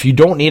 If you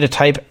don't need a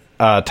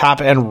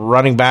top-end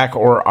running back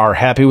or are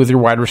happy with your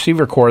wide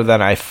receiver core,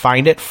 then I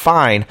find it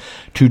fine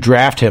to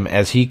draft him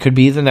as he could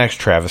be the next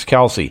Travis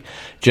Kelce.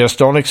 Just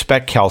don't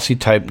expect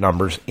Kelce-type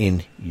numbers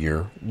in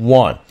year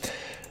 1.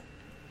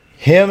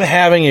 Him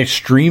having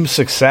extreme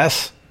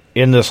success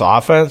in this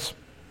offense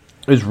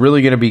is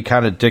really going to be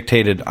kind of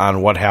dictated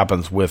on what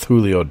happens with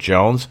Julio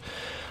Jones.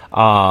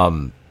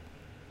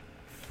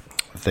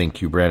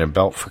 Thank you, Brandon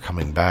Belt, for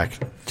coming back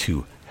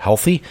to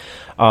healthy.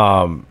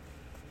 You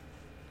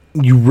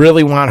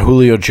really want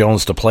Julio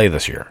Jones to play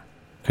this year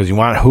because you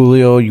want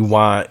Julio. You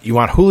want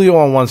Julio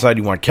on one side.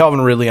 You want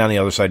Calvin Ridley on the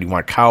other side. You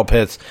want Kyle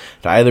Pitts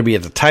to either be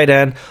at the tight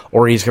end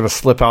or he's going to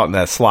slip out in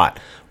that slot,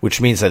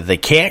 which means that they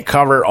can't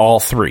cover all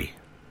three.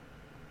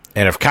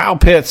 And if Kyle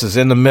Pitts is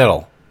in the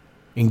middle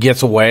and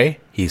gets away,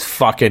 he's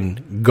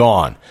fucking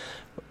gone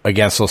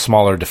against those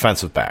smaller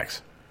defensive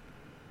backs.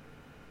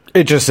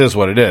 It just is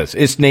what it is.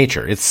 It's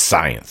nature. It's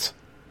science.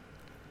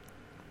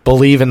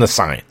 Believe in the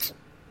science.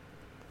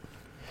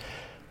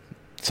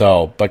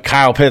 So, but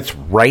Kyle Pitts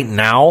right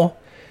now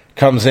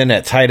comes in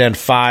at tight end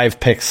 5,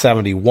 pick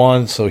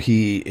 71. So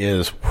he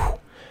is,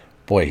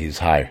 he's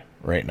high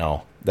right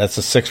now. That's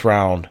a 6th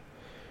round.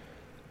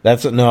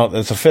 That's a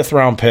 5th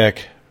round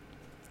pick.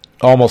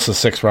 Almost a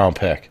 6th round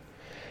pick.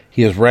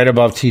 He is right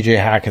above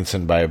TJ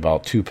Hawkinson by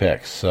about 2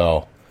 picks.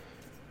 So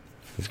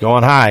he's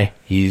going high.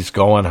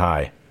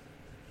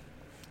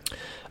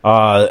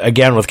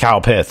 Again, with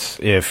Kyle Pitts,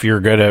 if you're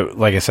good at,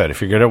 like I said,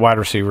 if you're good at wide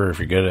receiver, if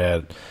you're good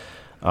at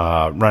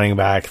running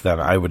back, then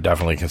I would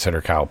definitely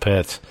consider Kyle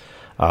Pitts.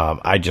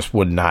 I just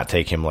would not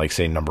take him like,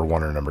 say, number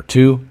 1 or number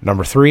 2.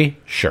 Number 3,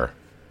 sure.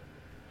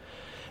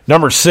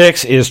 Number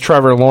 6 is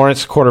Trevor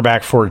Lawrence,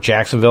 quarterback for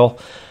Jacksonville.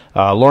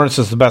 Lawrence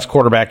is the best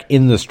quarterback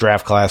in this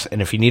draft class, and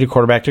if you need a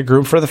quarterback to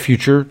groom for the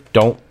future,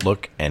 don't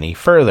look any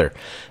further.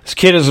 This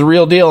kid is the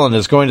real deal and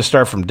is going to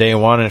start from day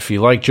 1, and if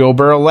you like Joe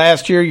Burrow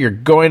last year, you're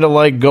going to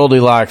like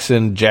Goldilocks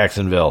in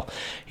Jacksonville.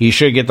 He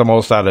should get the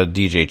most out of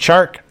DJ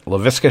Chark,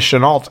 Laviska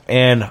Shenault,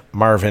 and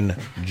Marvin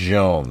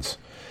Jones.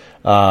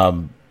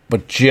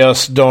 But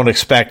just don't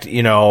expect,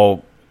 you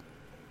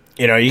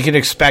can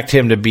expect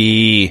him to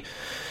be...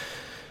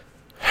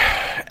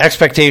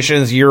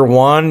 Expectations year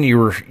 1,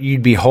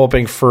 you'd be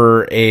hoping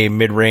for a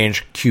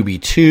mid-range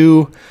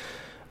QB2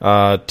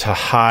 to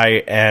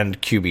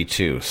high-end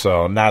QB2.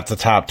 So not the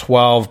top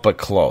 12, but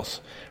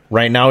close.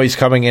 Right now he's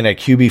coming in at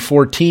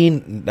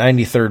QB14,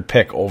 93rd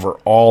pick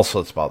overall, so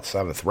it's about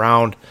 7th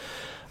round.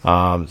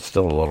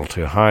 Still a little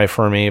too high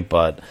for me,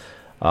 but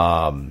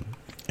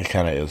it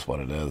kind of is what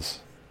it is.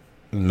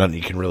 Nothing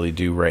you can really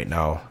do right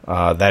now.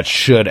 That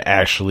should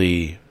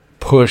actually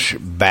push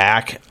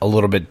back a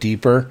little bit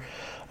deeper.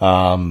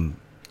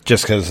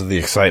 Just because of the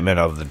excitement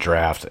of the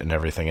draft and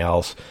everything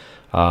else.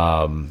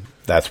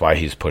 That's why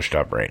he's pushed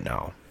up right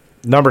now.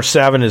 Number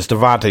 7 is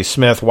Devontae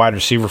Smith, wide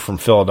receiver from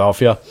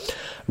Philadelphia.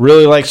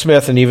 Really like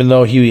Smith, and even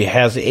though he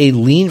has a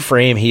lean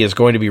frame, he is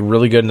going to be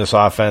really good in this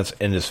offense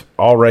and is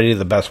already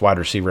the best wide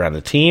receiver on the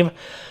team.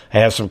 I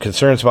have some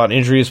concerns about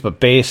injuries, but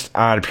based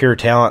on pure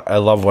talent, I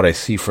love what I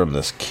see from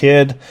this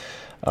kid.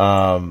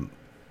 I'm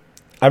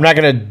not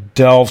going to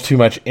delve too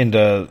much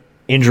into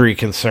injury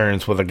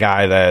concerns with a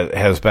guy that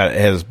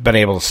has been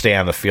able to stay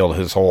on the field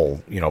his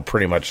whole,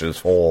 pretty much his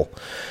whole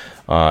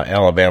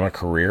Alabama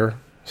career.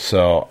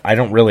 So I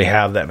don't really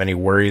have that many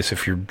worries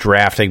if you're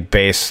drafting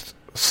based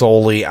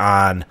solely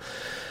on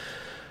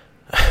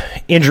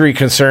injury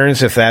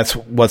concerns. If that's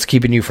what's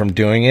keeping you from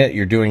doing it,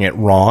 you're doing it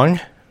wrong.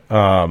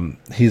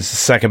 He's the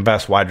second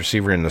best wide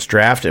receiver in this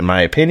draft, in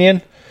my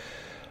opinion.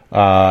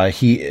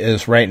 He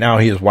is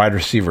wide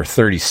receiver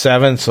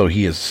 37, so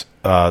he is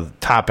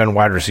top end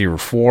wide receiver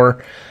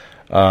 4,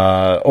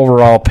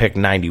 overall pick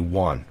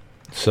 91.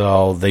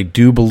 So they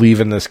do believe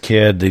in this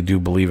kid. They do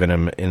believe in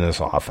him in this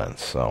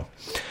offense. So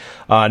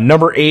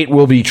number 8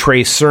 will be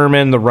Trey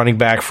Sermon, the running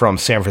back from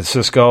San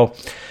Francisco.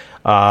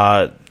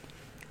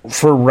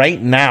 For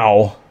right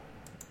now,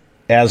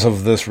 as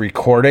of this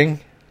recording,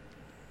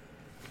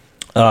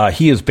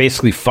 he is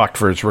basically fucked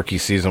for his rookie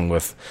season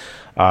with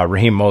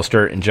Raheem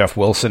Mostert and Jeff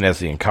Wilson as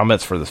the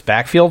incumbents for this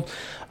backfield,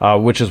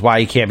 which is why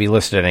he can't be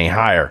listed any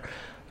higher.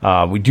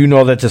 We do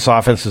know that this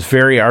offense is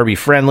very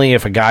RB-friendly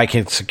if a guy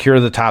can secure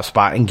the top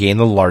spot and gain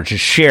the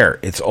largest share.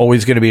 It's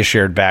always going to be a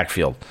shared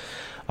backfield.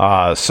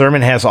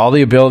 Sermon has all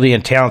the ability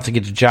and talent to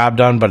get the job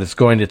done, but it's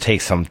going to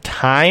take some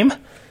time.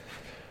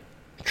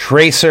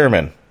 Trey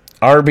Sermon,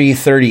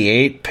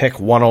 RB38, pick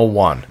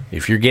 101.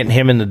 If you're getting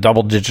him in the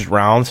double-digit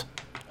rounds,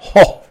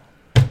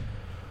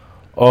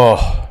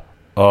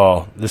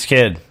 this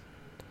kid.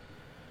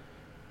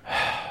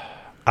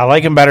 I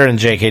like him better than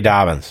J.K.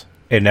 Dobbins.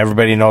 And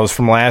everybody knows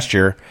from last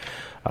year,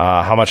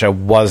 how much I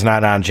was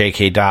not on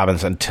J.K.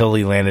 Dobbins until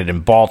he landed in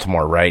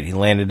Baltimore, right? He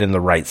landed in the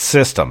right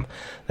system.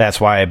 That's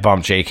why I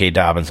bumped J.K.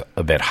 Dobbins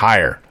a bit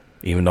higher,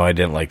 even though I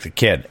didn't like the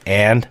kid.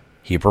 And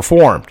he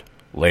performed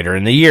later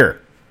in the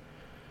year.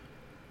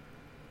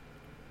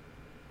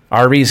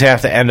 RBs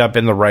have to end up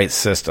in the right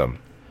system.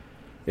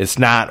 It's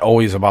not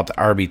always about the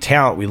RB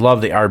talent. We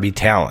love the RB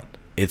talent.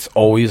 It's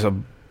always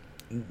going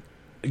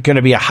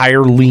to be a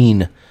higher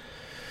lean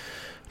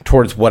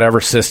towards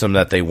whatever system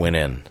that they win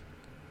in.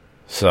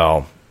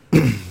 So,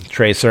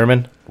 Trey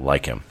Sermon,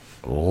 like him.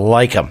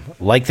 Like him.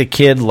 Like the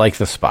kid, like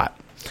the spot.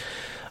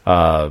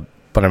 But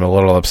I'm a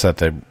little upset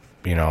that,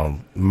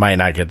 might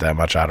not get that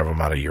much out of him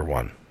out of year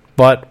one.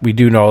 But we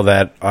do know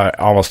that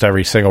almost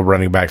every single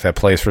running back that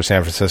plays for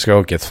San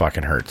Francisco gets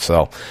fucking hurt.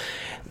 So,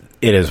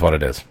 it is what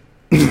it is.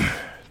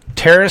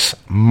 Terrace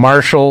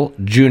Marshall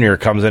Jr.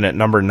 comes in at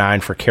number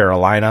 9 for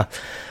Carolina.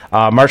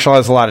 Marshall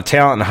has a lot of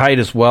talent and height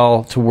as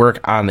well to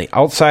work on the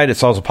outside.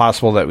 It's also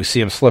possible that we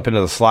see him slip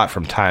into the slot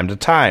from time to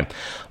time.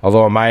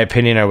 Although, in my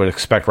opinion, I would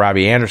expect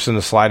Robbie Anderson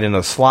to slide into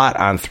the slot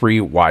on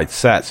 3 wide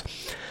sets.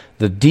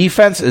 The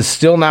defense is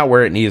still not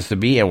where it needs to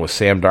be, and with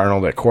Sam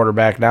Darnold at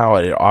quarterback now,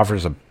 it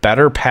offers a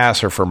better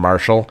passer for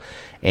Marshall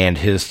and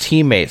his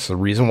teammates. The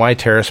reason why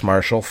Terrace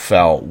Marshall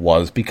fell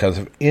was because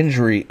of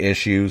injury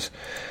issues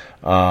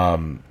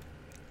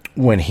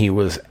when he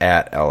was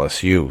at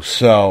LSU.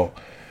 So,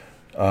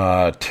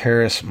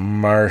 Terrace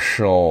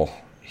Marshall,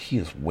 he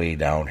is way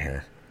down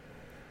here.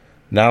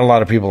 Not a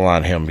lot of people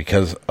on him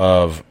because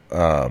of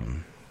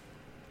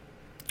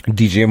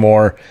DJ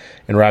Moore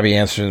and Robbie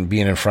Anderson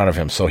being in front of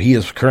him. So he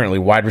is currently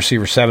wide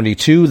receiver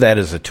 72. That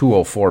is a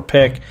 204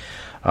 pick.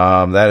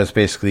 That is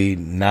basically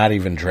not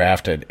even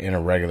drafted in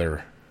a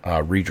regular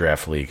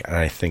redraft league. And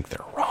I think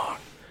they're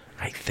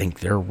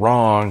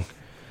wrong.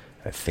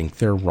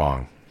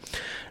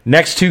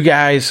 Next 2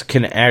 guys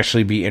can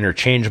actually be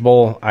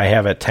interchangeable. I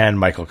have at 10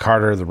 Michael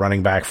Carter, the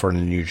running back for the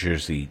New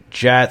Jersey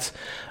Jets.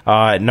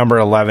 At number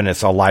 11,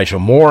 it's Elijah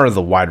Moore,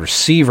 the wide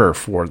receiver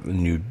for the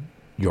New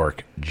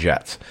York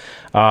Jets.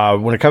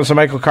 When it comes to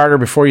Michael Carter,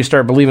 before you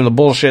start believing the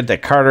bullshit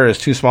that Carter is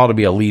too small to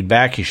be a lead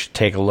back, you should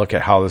take a look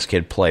at how this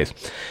kid plays.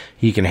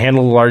 He can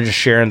handle the largest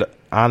share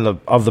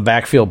of the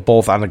backfield,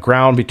 both on the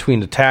ground between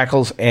the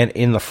tackles and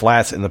in the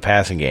flats in the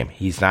passing game.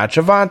 He's not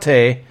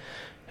Javonte,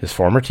 his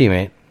former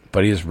teammate,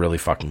 but he is really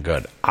fucking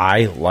good.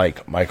 I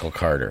like Michael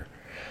Carter.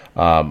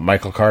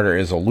 Michael Carter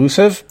is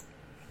elusive.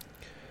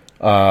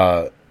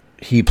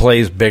 He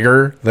plays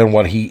bigger than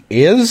what he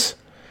is.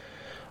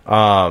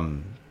 But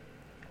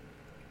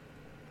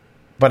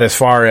as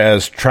far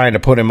as trying to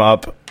put him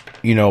up,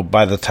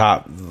 by the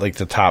top, like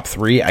the top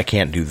 3, I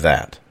can't do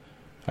that.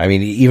 I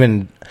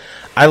mean,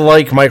 I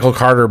like Michael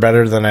Carter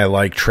better than I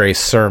like Trey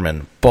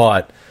Sermon,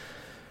 but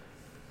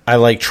I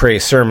like Trey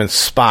Sermon's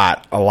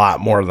spot a lot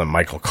more than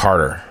Michael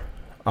Carter.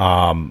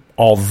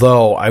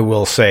 Although I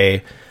will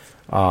say,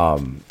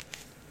 having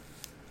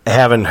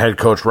head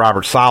coach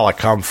Robert Saleh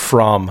come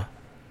from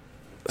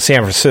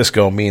San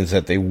Francisco means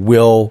that they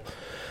will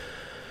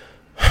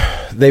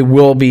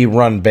be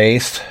run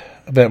based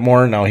a bit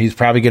more. Now he's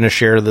probably going to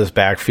share this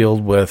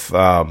backfield with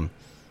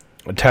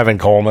Tevin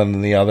Coleman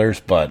and the others,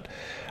 but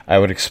I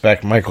would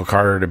expect Michael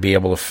Carter to be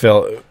able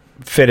to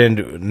fit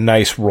into a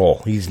nice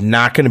role. He's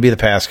not going to be the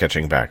pass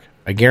catching back.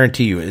 I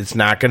guarantee you, it's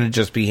not going to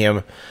just be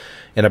him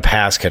in a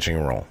pass-catching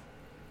role.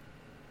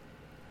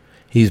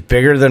 He's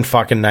bigger than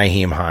fucking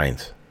Nyheim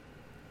Hines.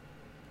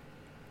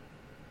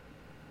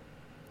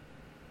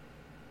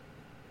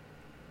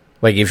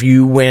 Like, if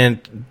you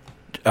went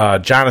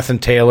Jonathan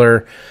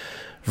Taylor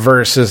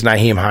versus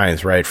Nyheim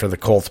Hines, right, for the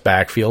Colts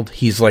backfield,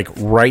 he's like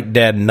right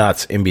dead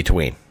nuts in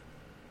between.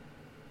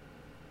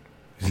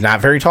 He's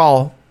not very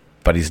tall,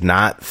 but he's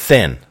not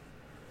thin.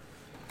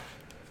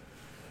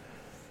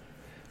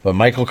 But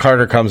Michael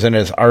Carter comes in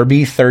as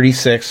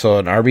RB36, so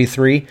an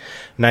RB3,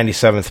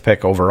 97th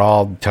pick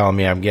overall. Telling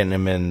me I'm getting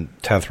him in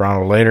 10th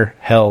round or later?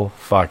 Hell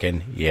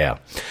fucking yeah.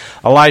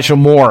 Elijah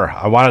Moore.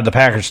 I wanted the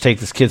Packers to take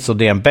this kid so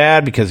damn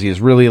bad because he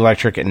is really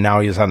electric, and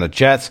now he is on the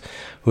Jets,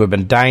 who have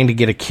been dying to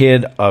get a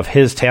kid of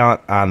his talent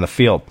on the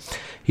field.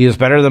 He is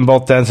better than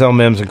both Denzel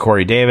Mims and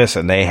Corey Davis,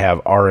 and they have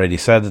already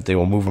said that they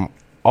will move him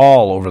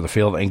all over the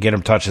field and get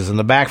him touches in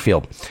the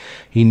backfield.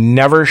 He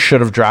never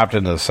should have dropped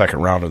into the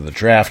second round of the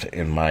draft,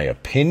 in my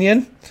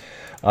opinion.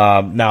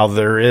 Now,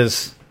 there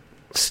is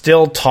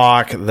still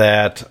talk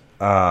that,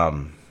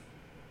 and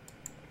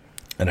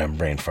I'm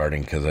brain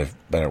farting because I've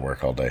been at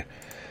work all day.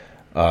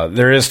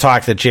 There is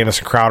talk that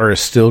Jamison Crowder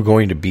is still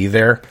going to be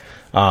there.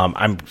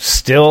 I'm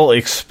still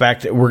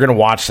we're going to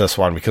watch this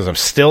one because I'm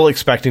still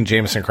expecting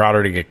Jamison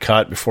Crowder to get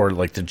cut before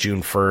like the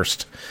June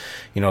 1st.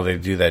 They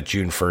do that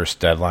June 1st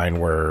deadline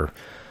where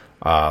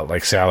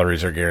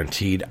salaries are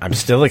guaranteed. I'm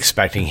still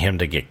expecting him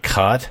to get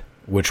cut,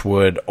 which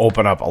would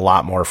open up a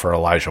lot more for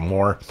Elijah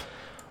Moore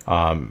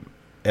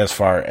as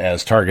far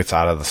as targets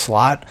out of the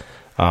slot.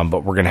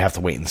 But we're going to have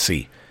to wait and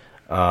see.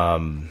 But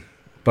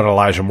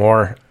Elijah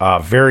Moore,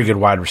 very good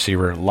wide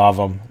receiver. Love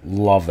him.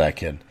 Love that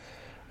kid.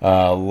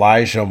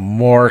 Elijah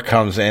Moore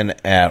comes in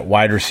at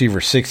wide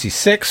receiver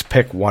 66,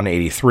 pick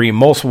 183.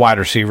 Most wide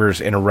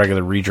receivers in a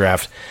regular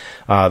redraft,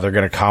 they're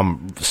going to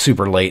come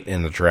super late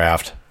in the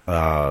draft,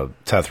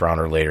 10th round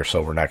or later,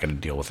 so we're not going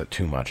to deal with it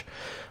too much.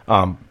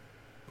 Or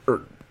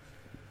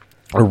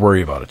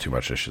worry about it too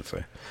much, I should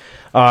say.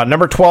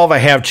 Number 12, I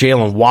have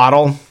Jalen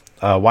Waddle,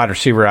 wide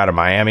receiver out of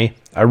Miami.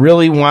 I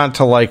really want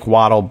to like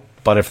Waddle,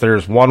 but if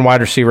there's one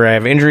wide receiver I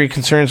have injury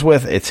concerns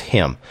with, it's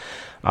him.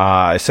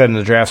 I said in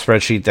the draft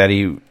spreadsheet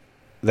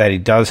that he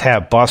does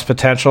have bust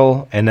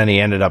potential, and then he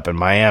ended up in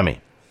Miami.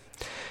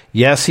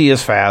 Yes, he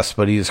is fast,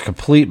 but he's a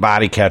complete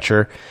body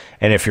catcher,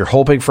 and if you're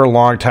hoping for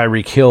long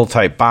Tyreek Hill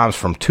type bombs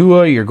from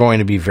Tua, you're going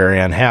to be very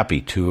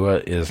unhappy. Tua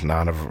is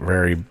not a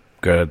very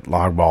good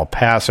long ball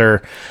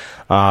passer.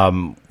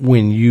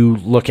 When you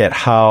look at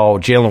how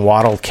Jalen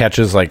Waddle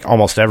catches like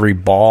almost every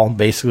ball,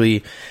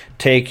 basically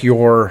take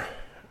your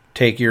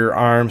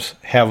arms,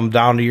 have them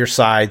down to your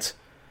sides,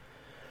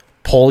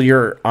 pull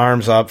your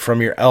arms up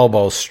from your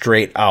elbows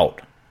straight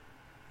out,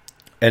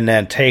 and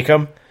then take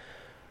them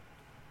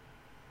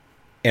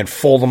and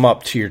fold them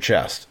up to your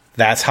chest.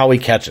 That's how he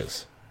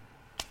catches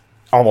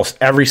almost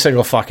every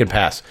single fucking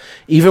pass.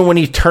 Even when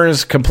he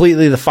turns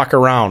completely the fuck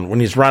around when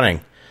he's running,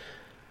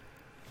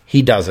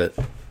 he does it.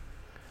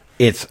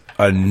 It's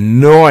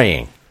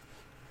annoying.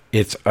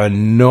 It's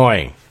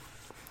annoying.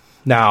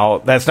 Now,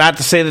 that's not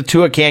to say that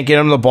Tua can't get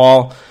him the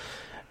ball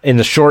in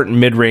the short and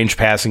mid-range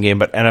passing game,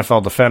 but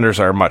NFL defenders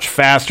are much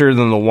faster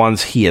than the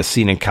ones he has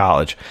seen in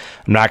college.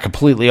 I'm not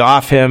completely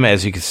off him,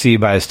 as you can see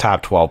by his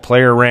top 12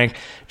 player rank.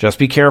 Just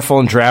be careful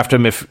and draft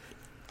him this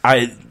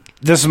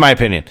is my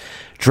opinion.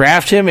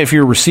 Draft him if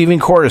your receiving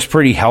core is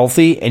pretty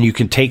healthy and you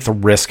can take the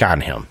risk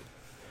on him.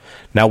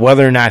 Now,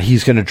 whether or not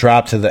he's going to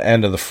drop to the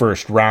end of the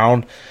first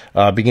round,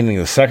 beginning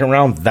of the second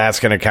round, that's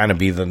going to kind of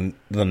be the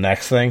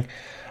next thing.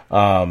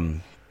 But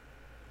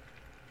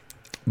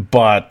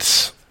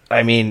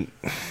I mean,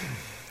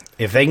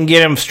 if they can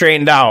get him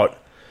straightened out,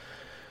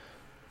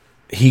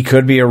 he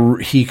could be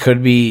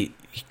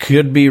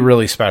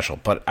really special.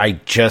 But I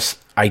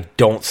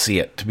don't see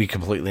it, to be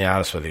completely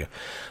honest with you.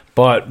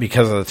 But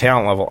because of the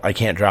talent level, I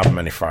can't drop him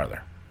any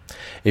farther.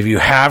 If you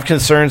have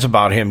concerns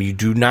about him, you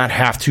do not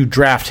have to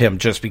draft him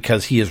just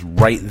because he is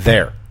right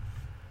there.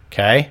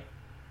 Okay?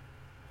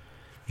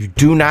 You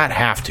do not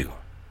have to.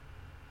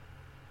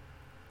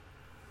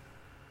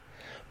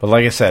 But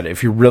like I said,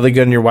 if you're really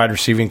good in your wide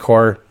receiving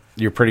core,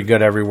 you're pretty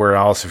good everywhere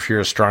else. If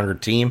you're a stronger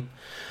team,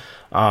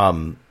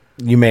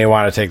 you may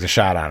want to take the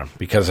shot on him.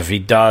 Because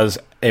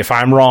if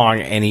I'm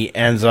wrong and he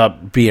ends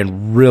up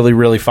being really,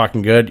 really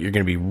fucking good, you're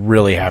going to be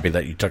really happy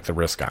that you took the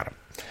risk on him.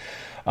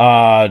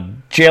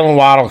 Jalen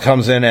Waddle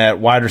comes in at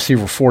wide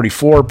receiver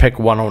 44, pick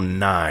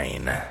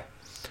 109.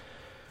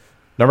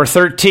 Number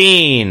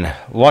 13,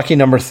 lucky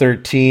number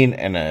 13,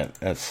 and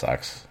that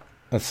sucks.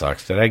 That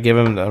sucks. Did I give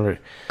him the number?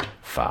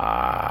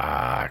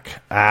 Fuck.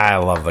 I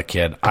love the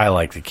kid. I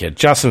like the kid.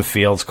 Justin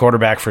Fields,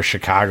 quarterback for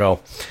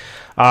Chicago.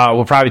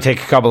 Will probably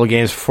take a couple of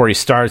games before he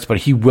starts, but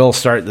he will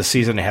start the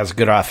season. He has a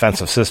good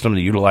offensive system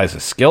to utilize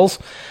his skills.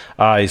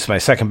 He's my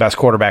second best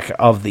quarterback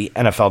of the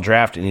NFL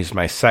draft, and he's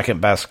my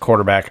second best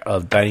quarterback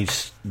of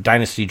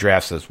dynasty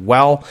drafts as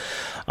well.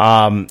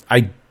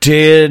 I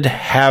do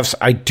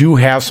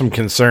have some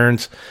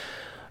concerns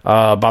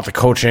about the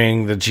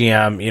coaching, the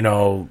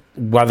GM,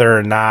 whether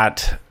or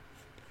not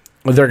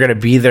they're going to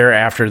be there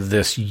after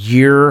this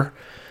year.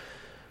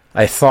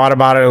 I thought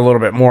about it a little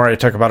bit more. I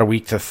took about a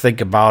week to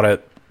think about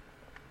it.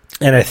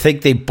 And I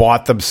think they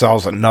bought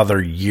themselves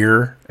another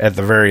year at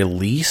the very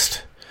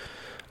least.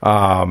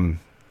 So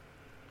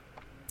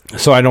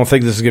I don't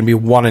think this is going to be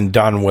one and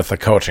done with the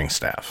coaching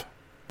staff.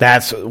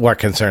 That's what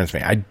concerns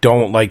me. I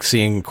don't like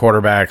seeing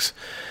quarterbacks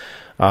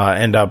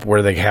end up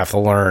where they have to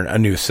learn a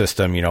new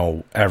system,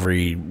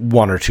 every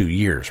 1 or 2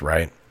 years,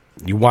 right?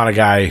 You want a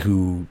guy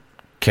who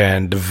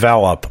can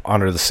develop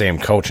under the same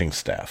coaching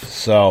staff.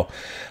 So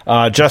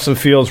Justin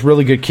Fields,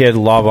 really good kid,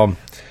 love him.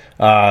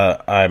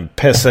 I'm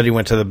pissed that he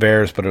went to the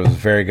Bears, but it was a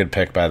very good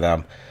pick by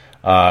them.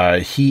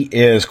 He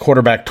is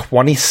quarterback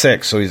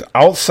 26, so he's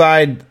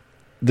outside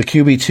the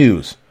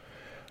QB2s.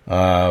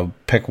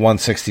 Pick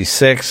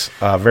 166.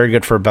 Very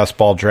good for a best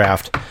ball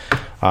draft.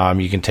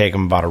 You can take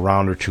him about a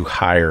round or two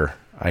higher.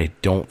 I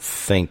don't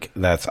think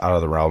that's out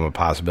of the realm of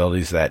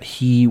possibilities that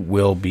he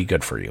will be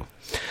good for you.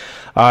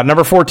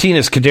 Number 14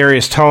 is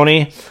Kadarius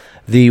Toney,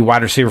 the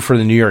wide receiver for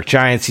the New York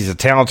Giants. He's a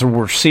talented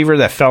receiver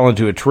that fell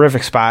into a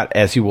terrific spot,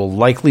 as he will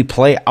likely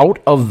play out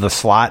of the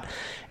slot.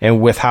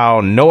 And with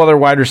how no other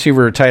wide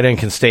receiver or tight end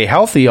can stay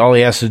healthy, all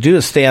he has to do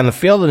is stay on the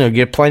field, and he'll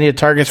get plenty of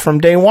targets from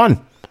day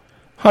one.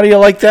 How do you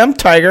like them,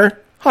 Tiger?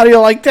 How do you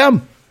like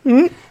them?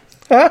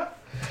 Huh?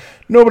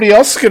 Nobody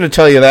else is going to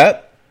tell you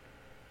that.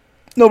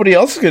 Nobody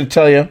else is going to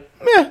tell you,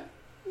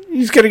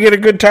 he's going to get a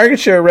good target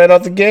share right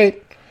out the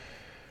gate.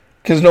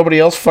 Because nobody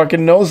else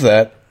fucking knows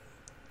that.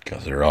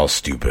 Because they're all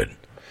stupid.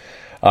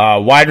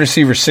 Wide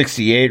receiver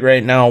 68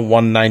 right now,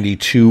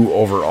 192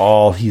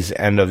 overall. He's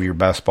the end of your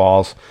best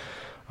balls.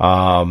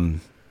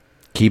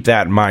 Keep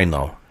that in mind,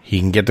 though. He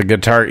can get the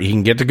good target. He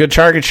can get the good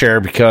target share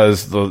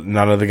because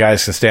none of the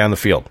guys can stay on the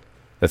field.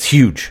 That's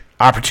huge.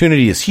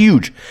 Opportunity is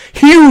huge.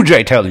 Huge,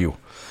 I tell you.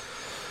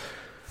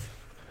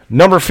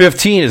 Number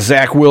 15 is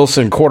Zach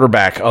Wilson,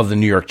 quarterback of the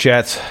New York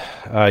Jets.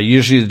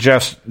 Usually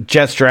the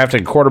Jets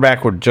drafting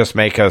quarterback would just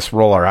make us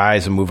roll our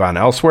eyes and move on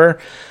elsewhere.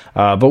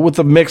 But with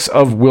the mix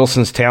of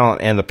Wilson's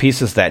talent and the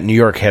pieces that New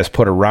York has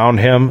put around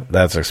him,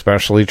 that's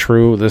especially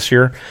true this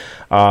year,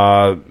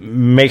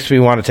 makes me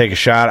want to take a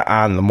shot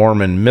on the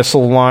Mormon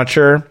missile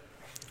launcher.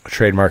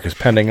 Trademark is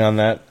pending on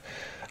that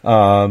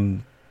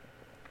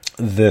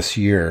this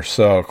year.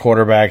 So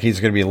quarterback, he's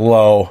going to be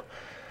low.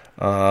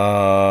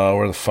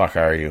 Where the fuck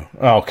are you?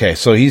 Okay,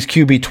 so he's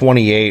QB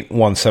 28,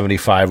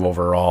 175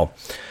 overall.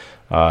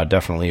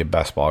 Definitely a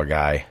best ball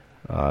guy.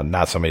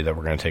 Not somebody that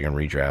we're going to take in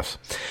redrafts.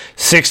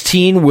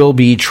 16 will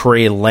be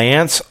Trey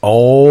Lance.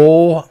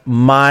 Oh,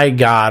 my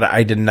God.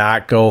 I did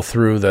not go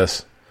through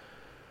this.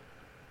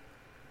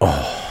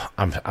 Oh,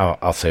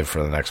 I'll save it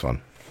for the next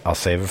one.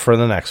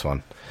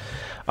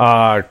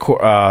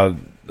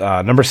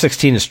 Number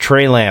 16 is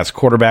Trey Lance,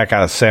 quarterback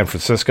out of San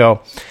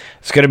Francisco.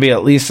 It's going to be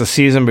at least a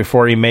season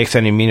before he makes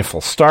any meaningful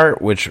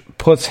start, which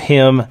puts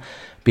him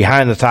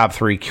behind the top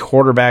three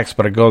quarterbacks,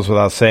 but it goes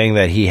without saying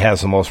that he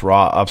has the most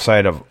raw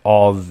upside of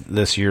all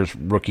this year's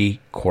rookie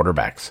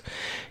quarterbacks.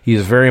 He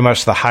is very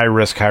much the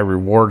high-risk,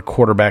 high-reward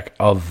quarterback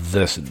of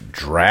this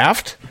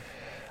draft.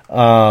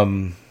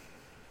 QB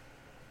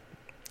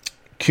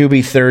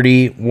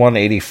 30,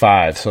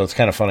 185. So it's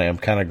kind of funny. I'm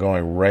kind of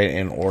going right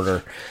in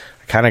order.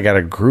 I kind of got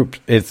a group.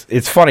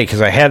 It's funny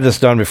because I had this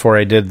done before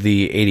I did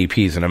the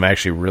ADPs, and I'm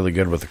actually really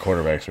good with the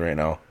quarterbacks right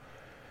now.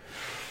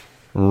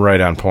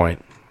 Right on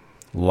point.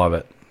 Love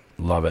it.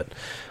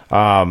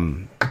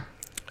 No,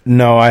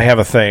 I have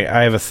a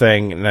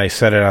thing, and I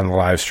said it on the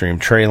live stream.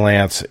 Trey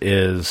Lance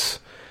is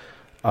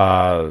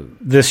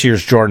this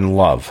year's Jordan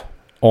Love.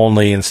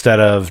 Only instead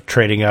of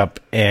trading up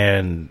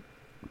and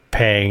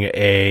paying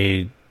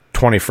a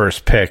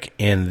 21st pick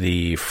in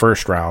the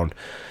first round,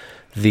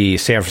 the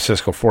San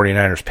Francisco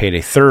 49ers paid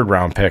a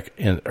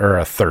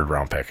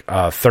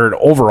third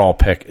overall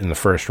pick in the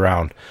first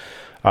round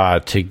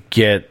to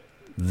get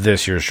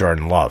this year's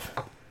Jordan Love.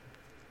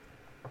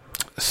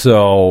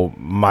 So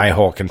my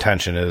whole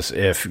contention is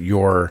if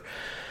you're...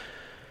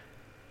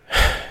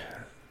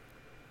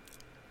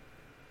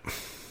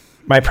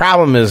 My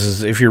problem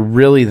is if you're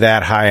really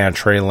that high on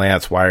Trey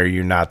Lance, why are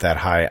you not that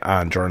high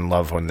on Jordan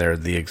Love when they're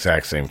the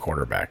exact same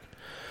quarterback?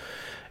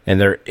 And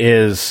there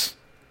is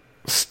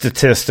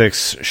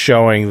statistics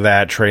showing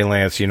that Trey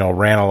Lance,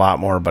 ran a lot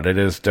more, but it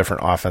is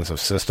different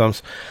offensive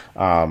systems.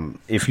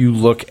 If you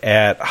look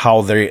at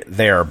how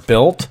they are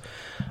built,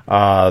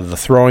 the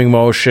throwing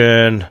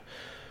motion...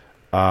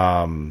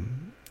 how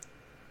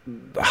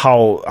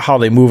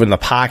they move in the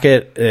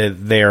pocket,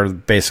 they are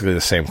basically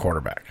the same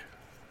quarterback.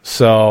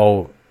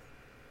 So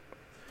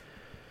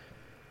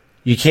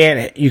you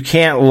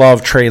can't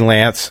love Trey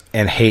Lance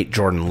and hate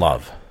Jordan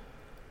Love.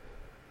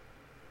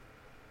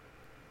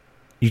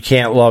 You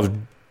can't love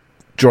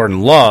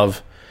Jordan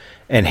Love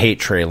and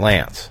hate Trey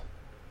Lance.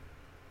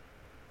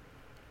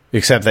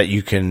 Except that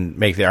you can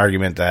make the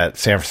argument that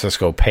San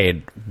Francisco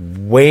paid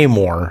way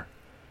more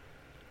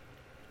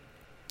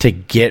to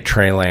get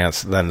Trey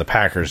Lance than the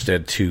Packers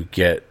did to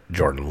get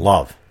Jordan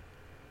Love.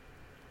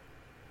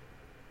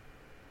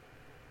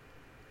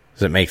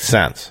 Does it make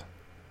sense?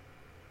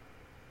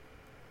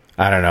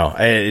 I don't know.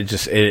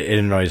 It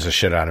annoys the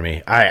shit out of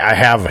me. I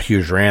have a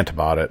huge rant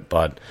about it,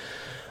 but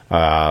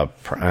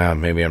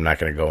maybe I'm not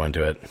going to go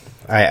into it.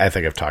 I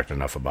think I've talked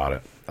enough about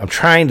it. I'm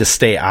trying to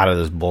stay out of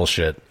this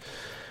bullshit,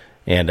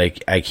 and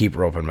I keep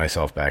roping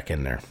myself back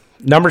in there.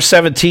 Number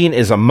 17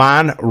 is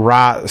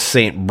Amon-Ra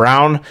St.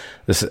 Brown.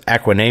 This is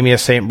Equinemius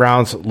St.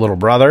 Brown's little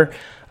brother,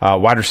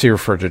 wide receiver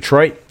for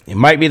Detroit. He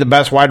might be the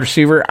best wide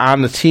receiver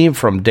on the team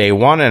from day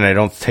one, and I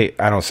don't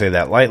say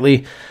that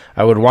lightly.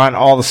 I would want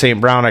all the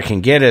St. Brown I can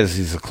get, as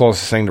he's the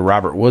closest thing to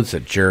Robert Woods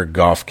that Jared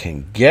Goff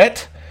can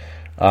get,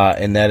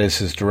 and that is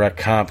his direct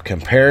comp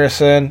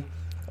comparison.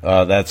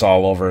 That's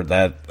all over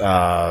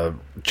that.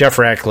 Jeff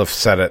Ratcliffe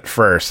said it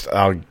first.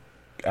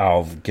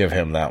 I'll give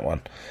him that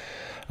one.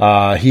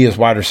 He is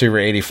wide receiver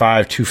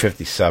 85,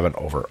 257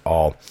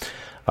 overall.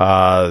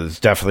 It's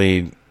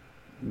definitely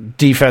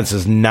defense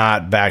is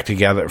not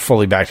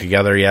fully back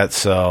together yet,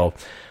 so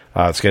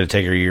it's going to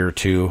take a year or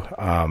two.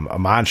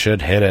 Amon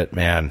should hit it,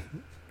 man.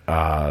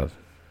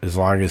 As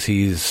long as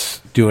he's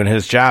doing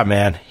his job,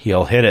 man,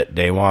 he'll hit it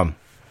day one.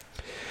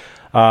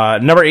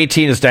 Number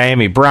 18 is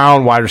Dyami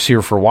Brown, wide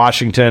receiver for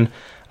Washington.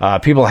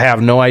 People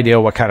have no idea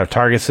what kind of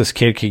targets this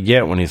kid could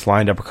get when he's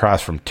lined up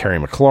across from Terry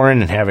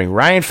McLaurin and having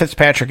Ryan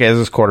Fitzpatrick as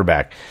his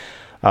quarterback.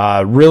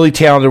 Really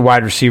talented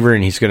wide receiver,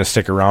 and he's going to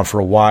stick around for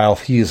a while.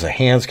 He is a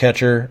hands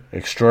catcher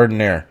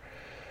extraordinaire.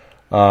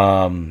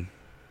 And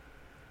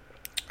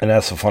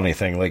that's the funny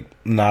thing. Like,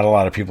 not a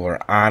lot of people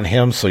are on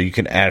him, so you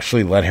can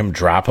actually let him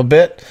drop a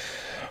bit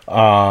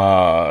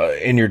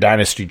in your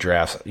dynasty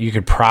drafts. You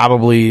could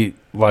probably,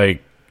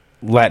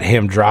 let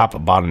him drop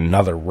about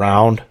another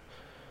round,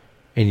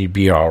 and you'd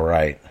be all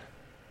right.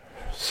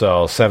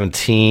 So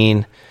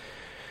 17,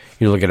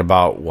 you're looking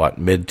about, what,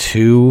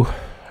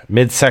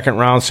 mid-second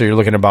round, so you're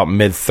looking about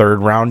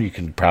mid-third round. You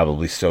can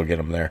probably still get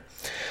him there.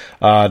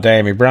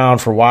 Diami Brown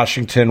for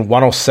Washington,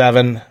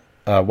 107.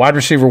 Wide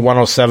receiver,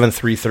 107,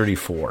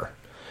 334.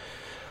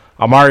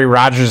 Amari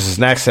Rodgers is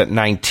next at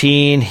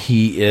 19.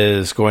 He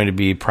is going to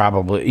be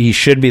he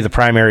should be the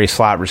primary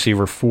slot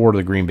receiver for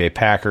the Green Bay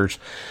Packers.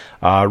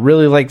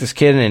 Really like this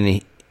kid,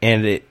 and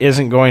it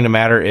isn't going to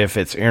matter if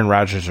it's Aaron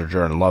Rodgers or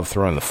Jordan Love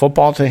throwing the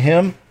football to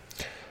him.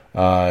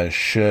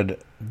 Should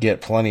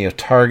get plenty of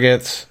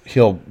targets.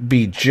 He'll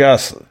be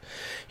just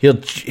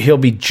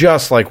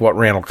like what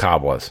Randall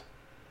Cobb was.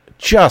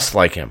 Just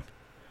like him.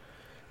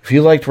 If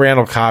you liked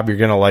Randall Cobb, you're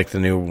going to like the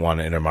new one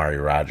in Amari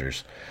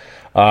Rodgers.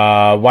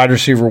 Wide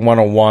receiver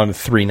 101,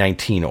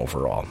 319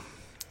 overall.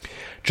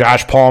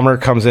 Josh Palmer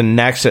comes in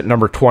next at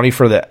number 20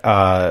 for the,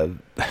 I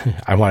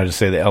wanted to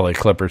say the LA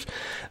Clippers,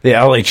 the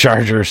LA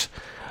Chargers.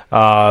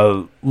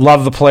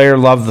 Love the player,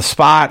 love the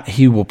spot.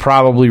 He will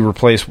probably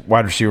replace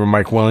wide receiver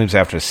Mike Williams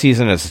after the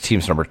season as the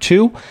team's number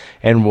 2,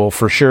 and will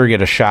for sure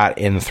get a shot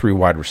in 3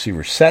 wide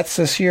receiver sets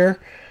this year.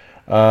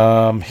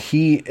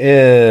 He's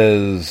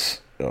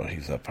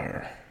up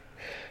higher.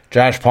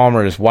 Josh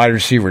Palmer is wide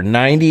receiver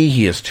 90.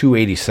 He is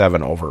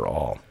 287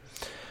 overall.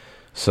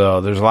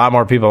 So there's a lot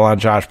more people on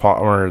Josh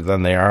Palmer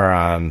than they are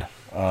on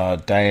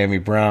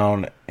Diami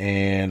Brown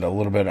and a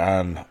little bit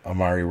on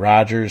Amari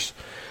Rodgers.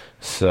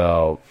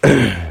 So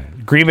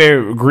Green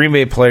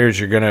Bay players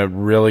you're going to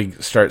really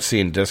start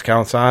seeing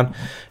discounts on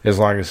as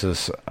long as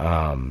this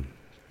Aaron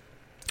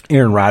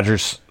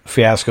Rodgers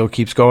fiasco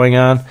keeps going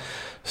on.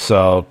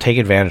 So take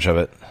advantage of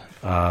it,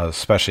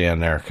 especially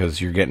in there,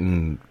 because you're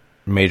getting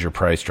major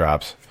price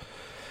drops.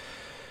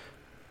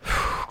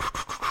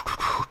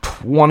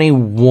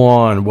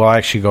 21. We'll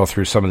actually go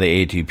through some of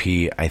the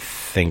ADP, I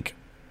think,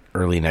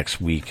 early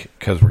next week,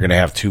 because we're going to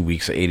have 2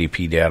 weeks of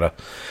ADP data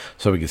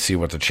so we can see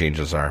what the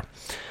changes are.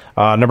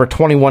 Number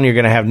 21, you're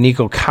going to have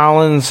Nico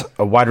Collins,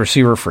 a wide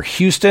receiver for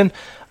Houston.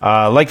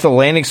 Like the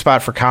landing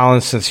spot for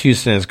Collins, since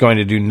Houston is going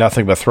to do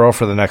nothing but throw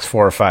for the next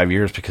 4 or 5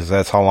 years, because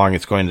that's how long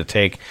it's going to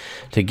take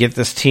to get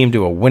this team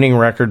to a winning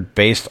record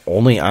based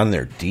only on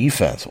their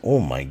defense.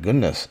 Oh, my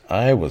goodness.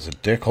 I was a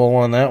dickhole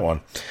on that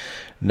one.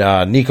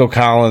 Nico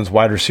Collins,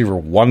 wide receiver,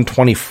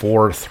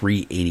 124,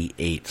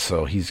 388.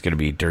 So he's going to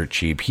be dirt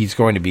cheap. He's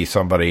going to be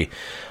somebody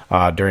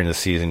during the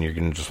season you're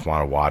going to just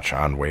want to watch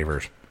on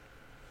waivers.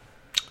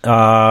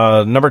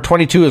 Number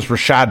 22 is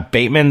Rashad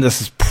Bateman. This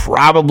is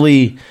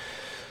probably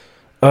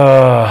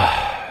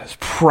a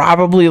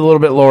little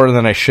bit lower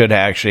than I should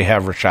actually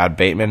have Rashad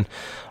Bateman,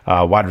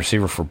 wide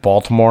receiver for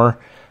Baltimore.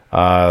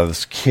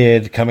 This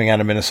kid coming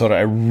out of Minnesota.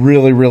 I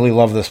really, really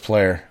love this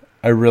player.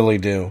 I really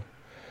do.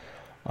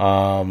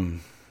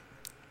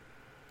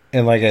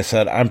 And like I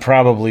said, I'm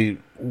probably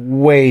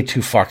way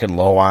too fucking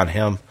low on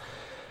him.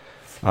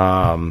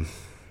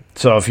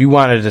 So if you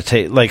wanted to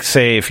take, like,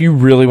 say, if you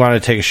really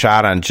wanted to take a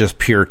shot on just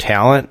pure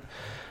talent,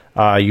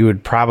 you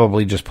would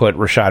probably just put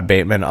Rashad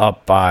Bateman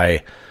up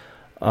by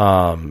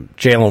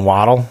Jalen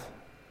Waddle,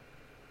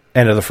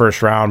 end of the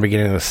first round,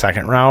 beginning of the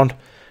second round.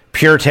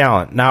 Pure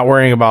talent, not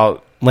worrying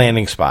about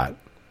landing spot.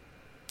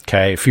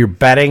 Okay, if you're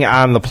betting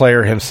on the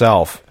player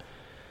himself,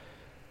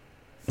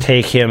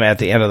 take him at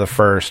the end of the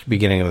first,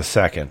 beginning of the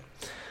second.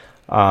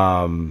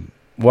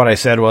 What I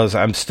said was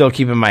I'm still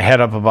keeping my head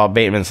up about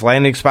Bateman's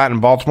landing spot in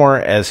Baltimore,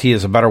 as he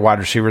is a better wide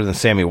receiver than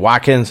Sammy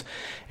Watkins,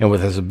 and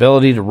with his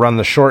ability to run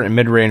the short and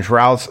mid-range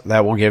routes,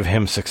 that will give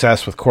him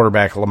success with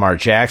quarterback Lamar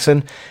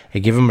Jackson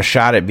and give him a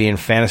shot at being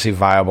fantasy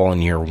viable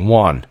in year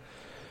 1.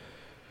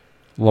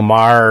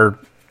 Lamar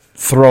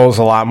throws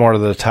a lot more to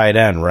the tight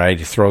end, right?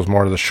 He throws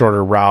more to the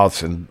shorter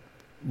routes and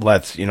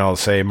lets,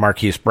 say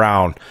Marquise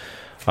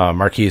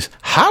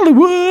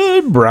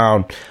Hollywood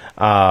Brown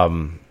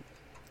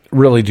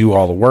really do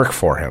all the work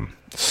for him.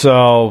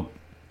 So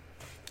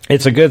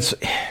it's a good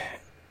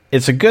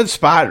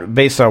spot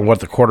based on what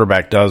the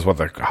quarterback does,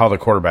 how the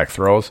quarterback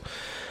throws.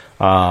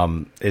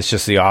 It's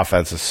just the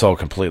offense is so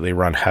completely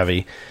run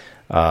heavy.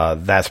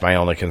 That's my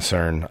only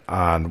concern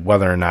on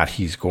whether or not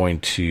he's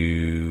going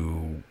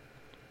to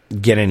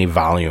get any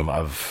volume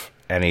of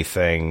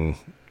anything,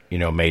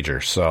 major.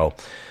 So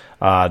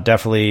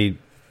definitely,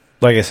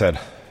 like I said,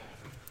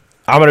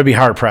 I'm going to be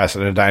hard-pressed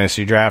in a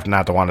dynasty draft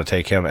not to want to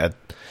take him at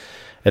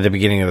the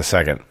beginning of the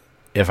second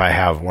if I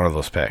have one of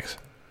those picks.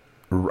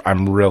 It's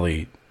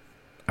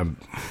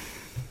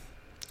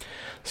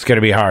going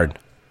to be hard.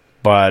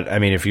 But, I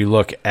mean, if you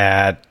look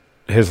at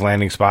his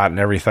landing spot and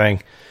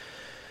everything,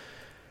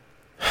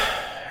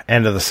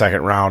 end of the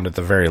second round at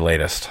the very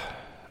latest.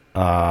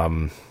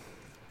 If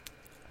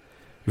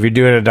you're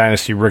doing a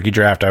dynasty rookie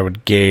draft, I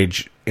would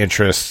gauge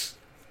interest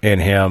in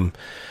him.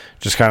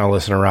 Just kind of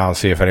listen around,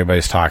 see if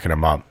anybody's talking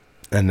him up,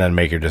 and then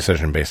make your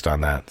decision based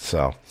on that.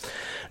 So,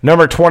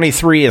 number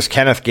 23 is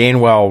Kenneth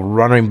Gainwell,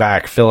 running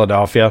back,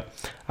 Philadelphia.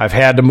 I've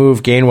had to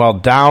move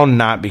Gainwell down,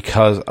 not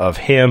because of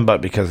him,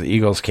 but because the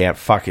Eagles can't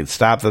fucking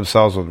stop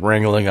themselves with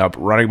wrangling up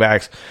running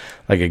backs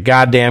like a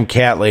goddamn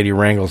cat lady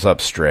wrangles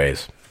up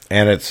strays.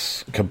 And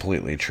it's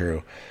completely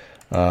true.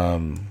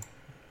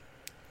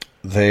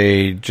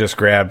 They just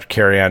grabbed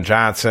Kerryon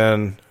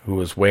Johnson, who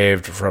was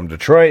waived from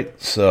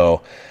Detroit,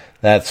 so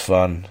that's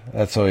fun.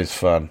 That's always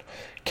fun.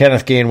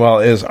 Kenneth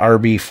Gainwell is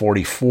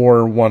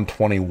RB44,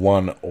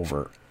 121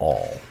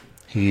 overall.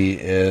 He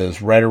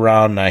is right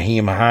around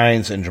Nyheim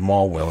Hines and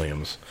Jamal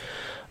Williams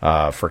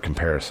for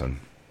comparison.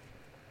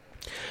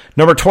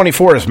 Number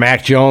 24 is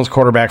Mac Jones,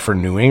 quarterback for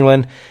New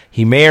England.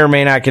 He may or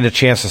may not get a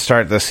chance to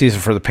start this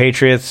season for the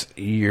Patriots.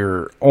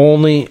 Your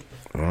only...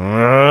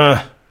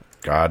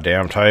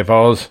 goddamn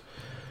typos.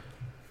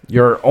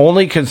 Your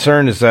only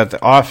concern is that the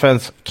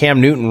offense Cam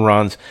Newton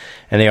runs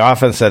and the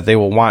offense that they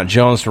will want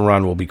Jones to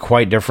run will be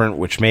quite different,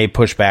 which may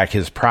push back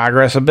his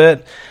progress a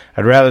bit.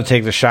 I'd rather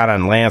take the shot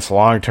on Lance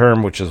long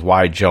term, which is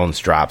why Jones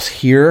drops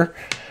here.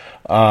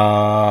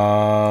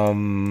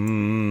 And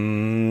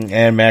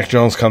Mac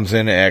Jones comes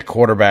in at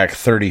quarterback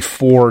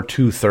 34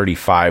 to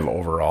 35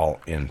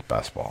 overall in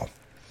best ball.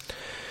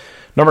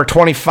 Number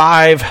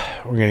 25,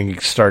 we're going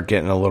to start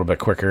getting a little bit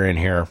quicker in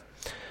here.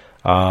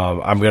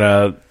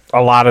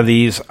 A lot of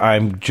these,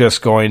 I'm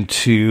going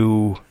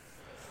to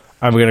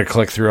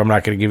click through. I'm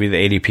not going to give you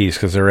the ADPs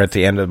because they're at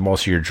the end of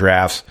most of your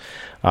drafts.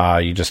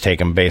 You just take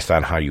them based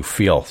on how you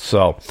feel.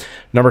 So,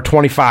 number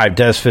 25,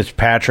 Des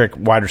Fitzpatrick,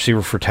 wide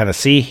receiver for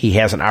Tennessee. He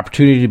has an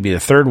opportunity to be the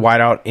third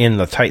wideout in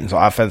the Titans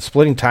offense,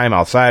 splitting time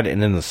outside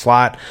and in the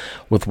slot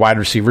with wide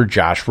receiver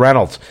Josh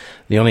Reynolds.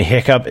 The only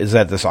hiccup is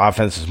that this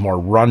offense is more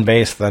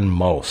run-based than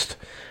most.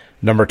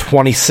 Number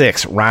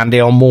 26,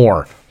 Rondale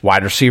Moore,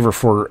 wide receiver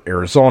for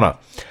Arizona.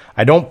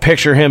 I don't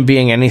picture him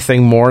being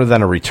anything more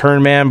than a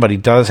return man, but he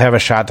does have a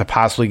shot to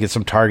possibly get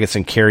some targets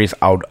and carries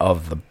out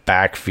of the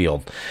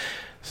backfield.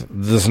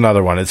 This is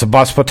another one. It's a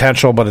bust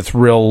potential, but it's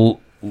real,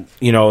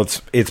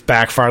 it's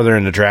back farther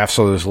in the draft,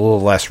 so there's a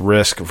little less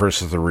risk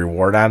versus the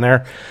reward on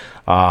there.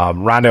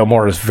 Rondale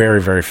Moore is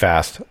very, very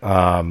fast.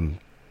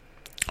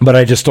 But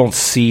I just don't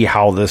see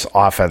how this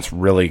offense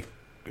really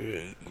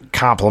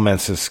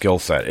complements his skill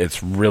set.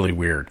 It's really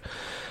weird.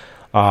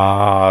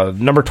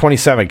 Number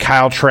 27,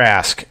 Kyle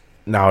Trask.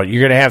 Now,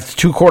 you're going to have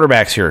two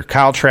quarterbacks here.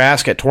 Kyle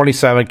Trask at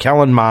 27,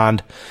 Kellen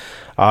Mond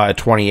at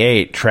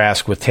 28.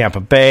 Trask with Tampa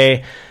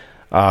Bay,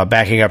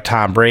 backing up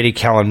Tom Brady.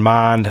 Kellen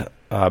Mond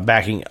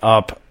backing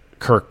up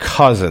Kirk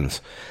Cousins.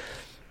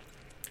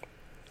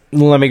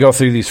 Let me go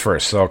through these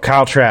first. So,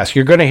 Kyle Trask.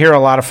 You're going to hear a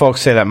lot of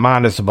folks say that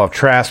Mond is above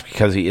Trask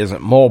because he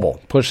isn't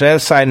mobile. Push that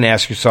aside and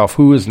ask yourself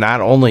who is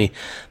not only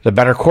the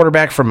better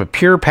quarterback from a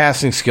pure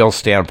passing skill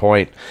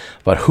standpoint,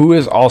 but who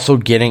is also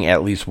getting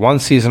at least one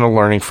season of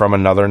learning from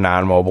another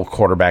non-mobile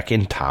quarterback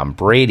in Tom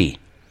Brady.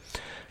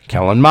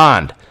 Kellen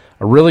Mond.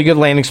 A really good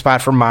landing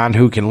spot for Mond,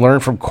 who can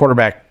learn from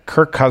quarterback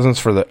Kirk Cousins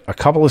for a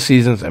couple of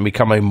seasons and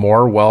become a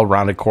more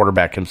well-rounded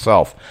quarterback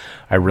himself.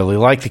 I really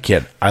like the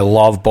kid. I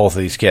love both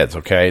of these kids,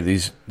 okay?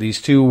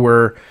 These two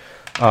were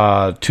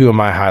two of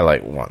my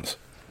highlight ones,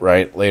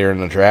 right, later in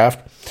the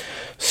draft.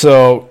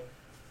 So,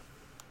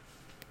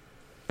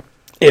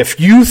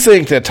 if you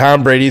think that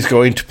Tom Brady's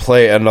going to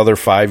play another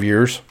 5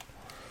 years,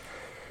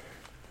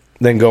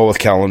 then go with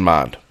Kellen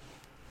Mond.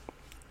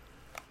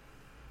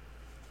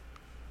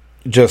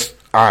 Just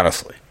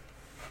honestly,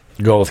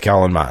 go with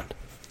Kellen Mond.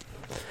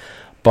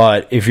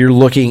 But if you're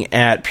looking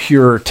at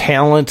pure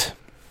talent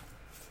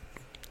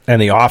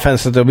and the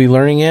offense that they'll be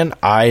learning in,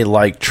 I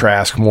like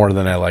Trask more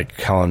than I like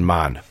Kellen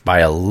Mond by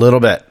a little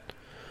bit.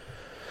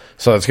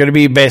 So it's going to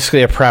be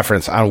basically a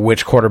preference on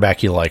which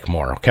quarterback you like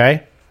more,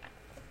 okay?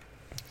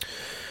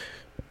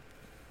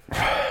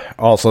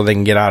 Also, they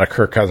can get out of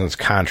Kirk Cousins'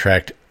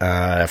 contract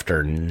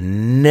after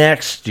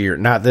next year.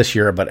 Not this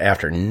year, but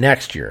after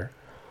next year.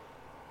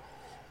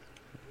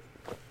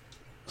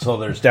 So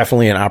there's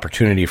definitely an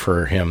opportunity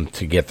for him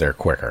to get there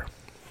quicker.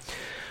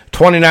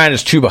 29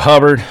 is Chuba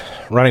Hubbard,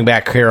 running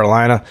back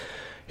Carolina.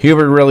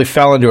 Hubbard really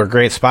fell into a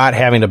great spot,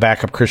 having to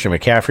back up Christian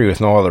McCaffrey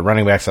with no other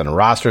running backs on the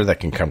roster that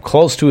can come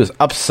close to his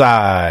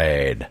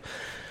upside.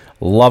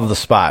 Love the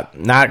spot.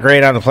 Not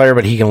great on the player,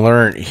 but he can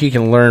learn. He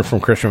can learn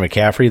from Christian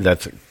McCaffrey.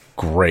 That's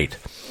great.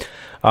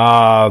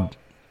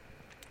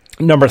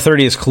 Number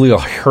 30 is Khalil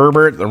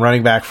Herbert, the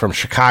running back from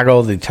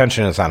Chicago. The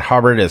attention is on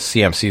Hubbard as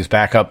CMC's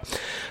backup,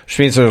 which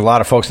means there's a lot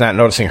of folks not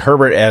noticing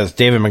Herbert as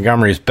David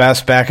Montgomery's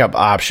best backup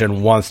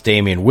option once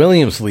Damian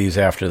Williams leaves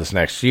after this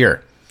next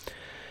year.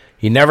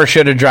 He never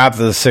should have dropped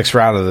to the 6th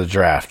round of the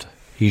draft.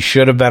 He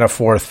should have been a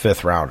 4th,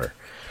 5th rounder.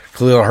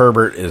 Khalil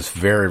Herbert is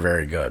very,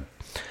 very good.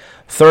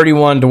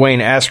 31, Dwayne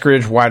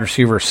Eskridge, wide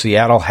receiver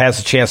Seattle, has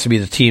a chance to be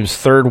the team's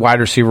 3rd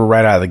wide receiver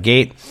right out of the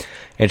gate,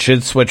 and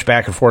should switch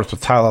back and forth with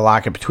Tyler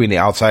Lockett between the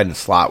outside and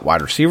slot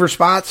wide receiver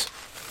spots.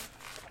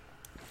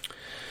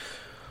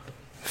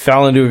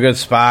 Fell into a good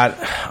spot.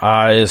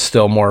 Is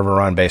still more of a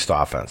run-based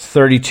offense.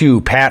 32,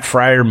 Pat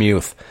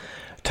Freiermuth,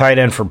 tight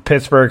end from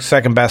Pittsburgh,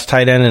 2nd best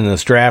tight end in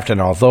this draft, and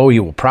although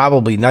he will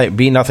probably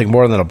be nothing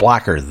more than a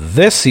blocker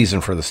this season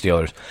for the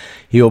Steelers,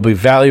 he will be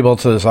valuable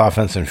to this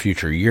offense in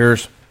future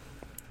years,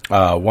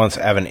 once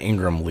Evan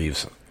Ingram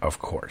leaves, of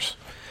course.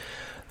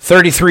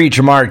 33,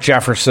 Jamar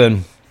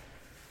Jefferson,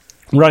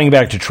 Running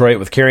back Detroit,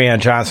 with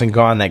Kerryon Johnson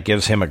gone, that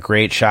gives him a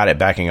great shot at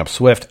backing up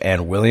Swift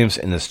and Williams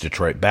in this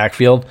Detroit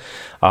backfield.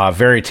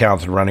 Very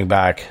talented running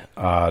back.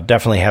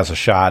 Definitely has a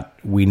shot.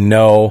 We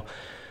know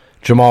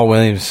Jamal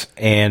Williams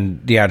and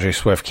DeAndre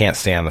Swift can't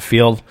stay on the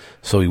field,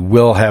 so he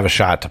will have a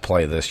shot to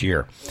play this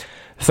year.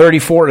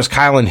 34 is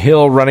Kylan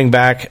Hill, running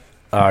back,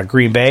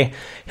 Green Bay.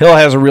 Hill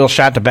has a real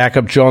shot to back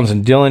up Jones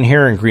and Dillon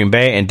here in Green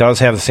Bay and does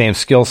have the same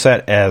skill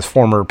set as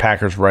former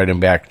Packers running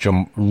back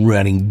Jamal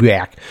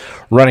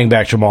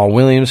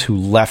Williams, who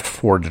left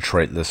for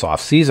Detroit this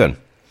offseason.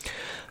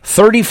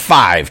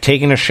 35,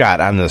 taking a shot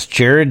on this,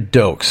 Jared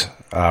Dokes,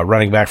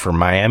 running back for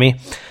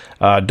Miami.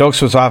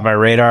 Dokes was off my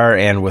radar,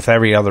 and with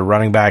every other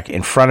running back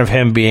in front of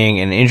him being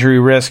an injury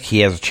risk,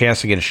 he has a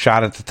chance to get a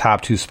shot at the top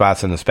two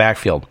spots in this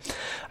backfield.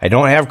 I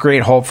don't have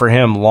great hope for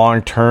him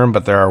long term,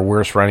 but there are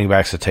worse running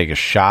backs to take a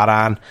shot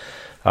on.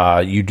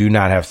 You do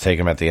not have to take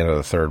him at the end of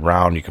the third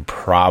round. You could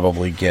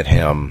probably get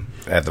him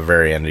at the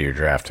very end of your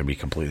draft, to be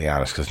completely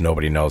honest, because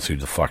nobody knows who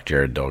the fuck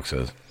Jared Dokes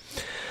is.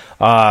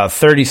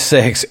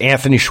 36,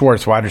 Anthony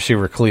Schwartz, wide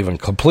receiver,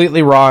 Cleveland.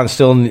 Completely raw and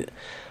still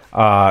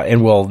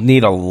and will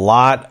need a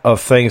lot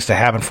of things to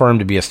happen for him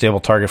to be a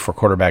stable target for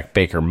quarterback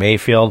Baker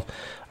Mayfield.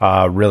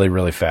 Really,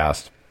 really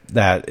fast.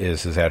 That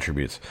is his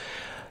attributes.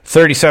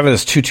 37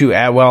 is Tutu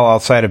Atwell,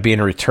 outside of being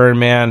a return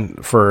man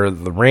for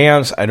the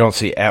Rams. I don't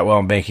see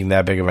Atwell making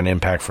that big of an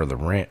impact for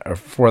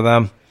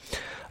them.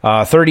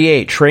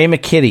 38, Trey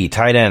McKitty,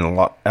 tight end,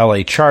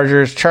 LA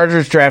Chargers.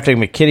 Chargers drafting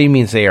McKitty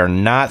means they are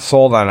not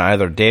sold on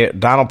either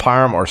Donald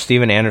Parham or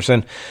Steven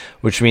Anderson,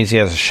 which means he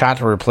has a shot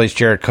to replace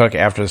Jared Cook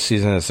after the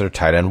season as their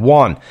tight end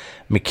one.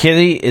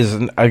 McKitty is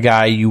a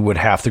guy you would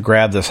have to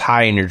grab this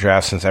high in your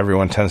draft, since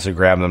everyone tends to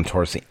grab them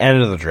towards the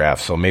end of the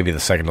draft, so maybe the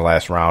second to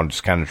last round,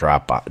 just kind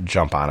of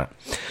jump on it.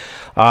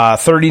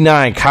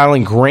 39,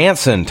 Kylan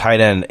Granson,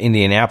 tight end,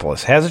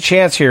 Indianapolis. Has a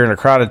chance here in a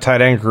crowded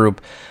tight end group,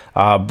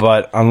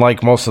 but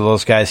unlike most of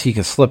those guys, he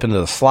can slip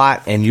into the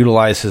slot and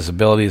utilize his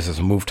abilities as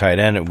a move tight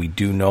end, and we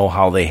do know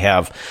how they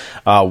have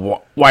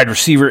wide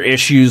receiver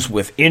issues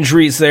with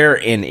injuries there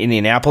in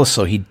Indianapolis,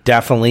 so he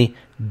definitely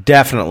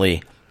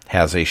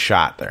has a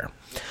shot there.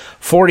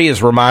 40 is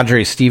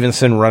Ramondre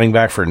Stevenson, running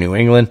back for New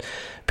England.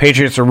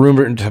 Patriots are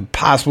rumored to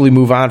possibly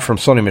move on from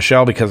Sony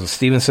Michel because of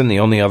Stevenson.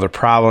 The only other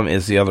problem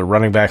is the other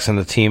running backs in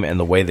the team and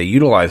the way they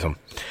utilize him.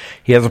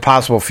 He has a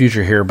possible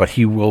future here, but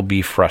he will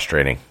be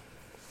frustrating.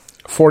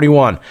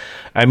 41,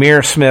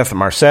 Ihmir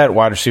Smith-Marsette,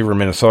 wide receiver,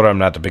 Minnesota. I'm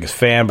not the biggest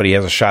fan, but he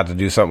has a shot to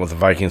do something with the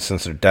Vikings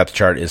since their depth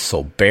chart is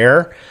so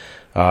bare.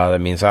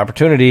 That means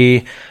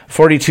opportunity.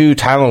 42,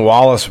 Tylan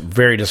Wallace.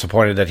 Very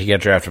disappointed that he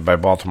got drafted by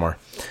Baltimore.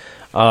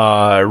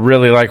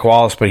 Really like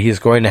Wallace, but he's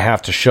going to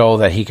have to show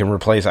that he can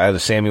replace either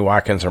Sammy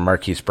Watkins or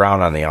Marquise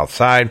Brown on the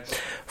outside.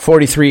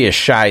 43 is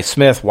Shi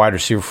Smith, wide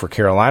receiver for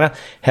Carolina.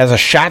 Has a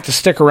shot to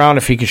stick around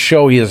if he can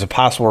show he is a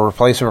possible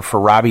replacement for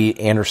Robbie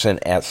Anderson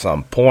at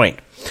some point.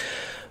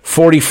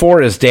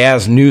 44 is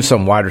Daz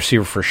Newsome, wide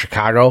receiver for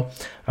Chicago.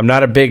 I'm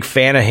not a big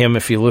fan of him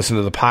if you listen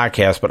to the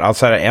podcast, but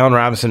outside of Allen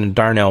Robinson and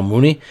Darnell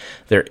Mooney,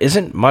 there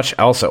isn't much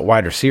else at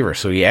wide receiver,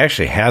 so he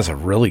actually has a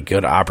really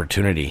good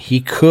opportunity.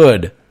 He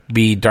could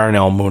be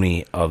Darnell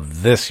Mooney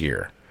of this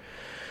year.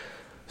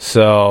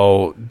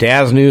 So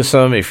Daz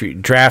Newsome, if you're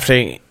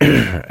drafting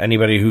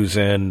anybody who's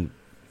in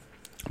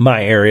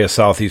my area,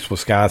 southeast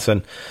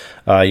Wisconsin,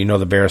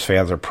 the Bears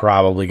fans are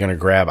probably going to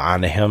grab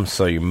onto him,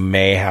 so you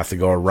may have to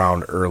go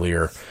around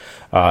earlier,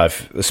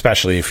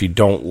 especially if you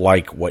don't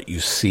like what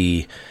you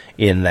see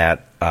in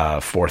that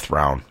fourth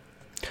round.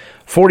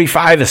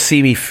 45 is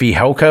Simi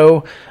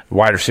Fehoko,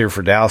 wide receiver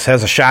for Dallas.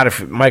 Has a shot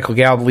if Michael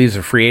Gallup leaves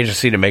a free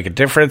agency to make a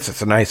difference.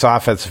 It's a nice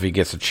offense if he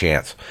gets a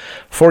chance.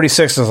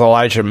 46 is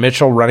Elijah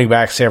Mitchell, running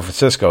back, San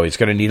Francisco. He's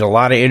going to need a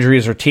lot of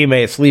injuries or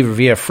teammates leaving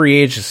via free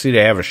agency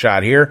to have a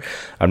shot here.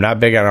 I'm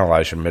not big on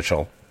Elijah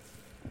Mitchell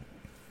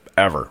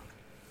ever.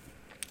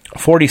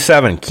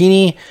 47,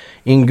 Kini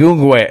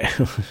Nwangwu.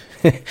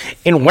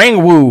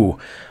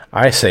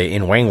 I say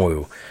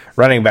Nwangwu,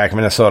 running back,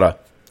 Minnesota.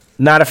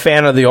 Not a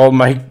fan of the old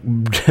Mike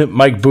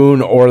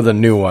Boone or the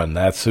new one.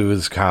 That's who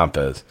his comp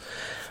is.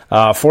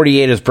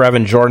 48 is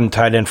Brevin Jordan,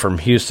 tight end from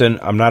Houston.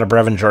 I'm not a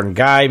Brevin Jordan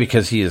guy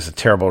because he is a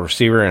terrible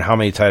receiver, and how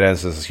many tight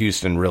ends does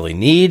Houston really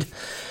need?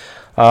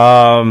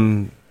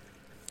 But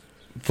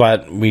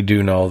we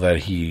do know that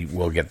he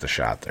will get the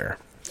shot there.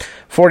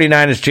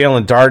 49 is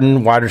Jalen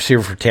Darden, wide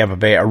receiver for Tampa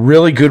Bay. A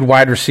really good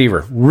wide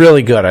receiver.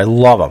 Really good. I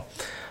love him.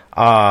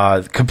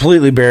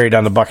 Completely buried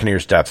on the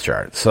Buccaneers depth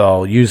chart.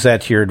 So use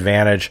that to your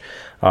advantage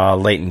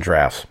late in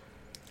drafts.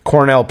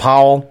 Cornell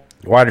Powell,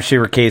 wide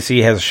receiver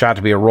KC, has a shot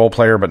to be a role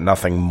player, but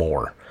nothing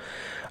more.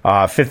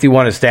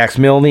 51 is Dax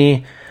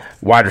Milne,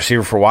 wide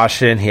receiver for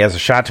Washington. He has a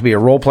shot to be a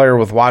role player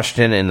with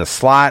Washington in the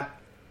slot.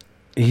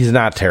 He's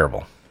not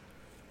terrible.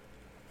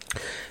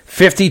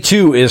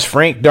 52 is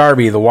Frank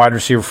Darby, the wide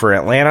receiver for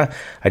Atlanta.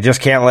 I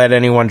just can't let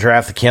anyone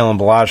draft the Kalen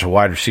Ballage of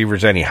wide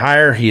receivers any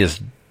higher. He is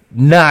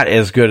not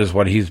as good as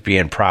what he's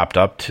being propped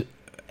up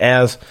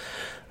as,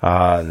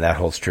 and that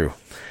holds true.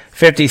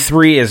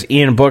 53 is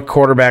Ian Book,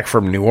 quarterback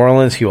from New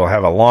Orleans. He will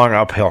have a long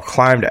uphill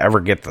climb to ever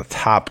get the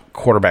top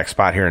quarterback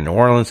spot here in New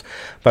Orleans,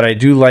 but I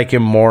do like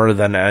him more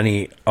than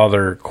any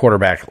other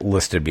quarterback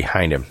listed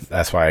behind him.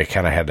 That's why I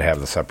kind of had to have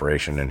the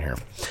separation in here.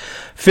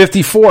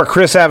 54,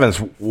 Chris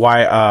Evans,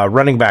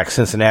 running back,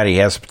 Cincinnati. He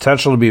has the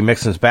potential to be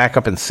Mixon's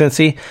backup in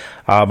Cincy,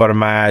 but in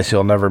my eyes,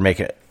 he'll never make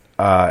it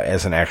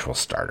as an actual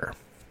starter.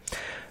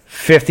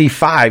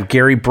 55,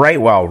 Gary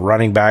Brightwell,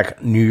 running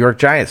back, New York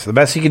Giants. The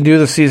best he can do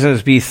this season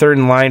is be third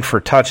in line for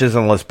touches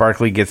unless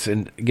Barkley gets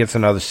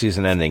another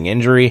season-ending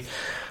injury.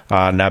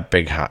 Not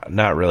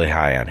really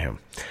high on him.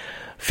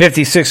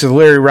 56 is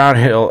Larry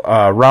Roundtree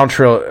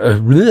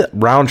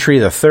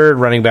the third,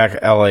 running back,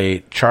 L.A.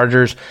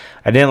 Chargers.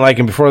 I didn't like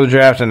him before the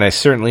draft, and I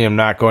certainly am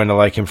not going to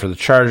like him for the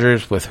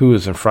Chargers with who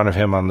is in front of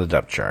him on the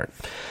depth chart.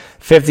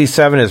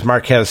 57 is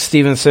Marquez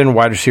Stevenson,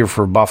 wide receiver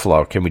for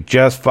Buffalo. Can we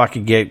just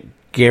fucking get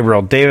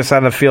Gabriel Davis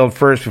on the field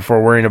first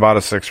before worrying about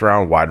a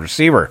sixth-round wide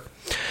receiver?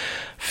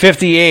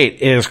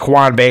 58 is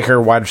Quan Baker,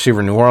 wide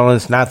receiver, New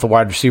Orleans. Not the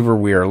wide receiver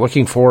we are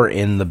looking for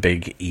in the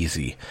Big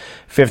Easy.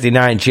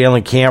 59,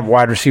 Jalen Camp,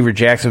 wide receiver,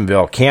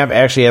 Jacksonville. Camp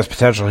actually has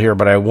potential here,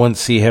 but I wouldn't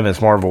see him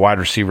as more of a wide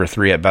receiver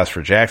 3 at best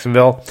for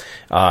Jacksonville,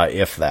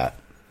 if that.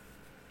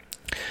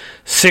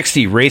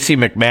 60, Racey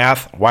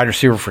McMath, wide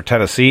receiver for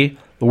Tennessee.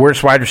 The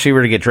worst wide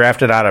receiver to get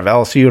drafted out of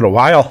LSU in a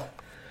while.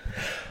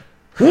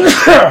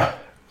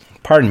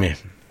 Pardon me.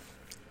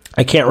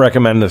 I can't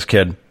recommend this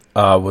kid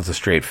with a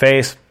straight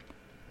face.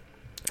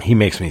 He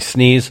makes me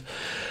sneeze.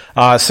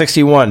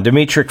 61,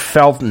 Demetric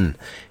Felton,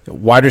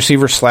 wide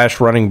receiver /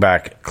 running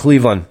back,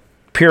 Cleveland.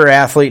 Pure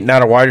athlete,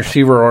 not a wide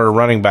receiver or a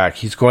running back.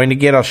 He's going to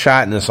get a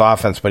shot in this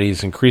offense, but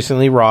he's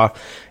increasingly raw,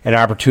 and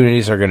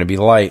opportunities are going to be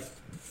light.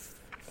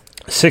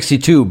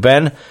 62,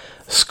 Ben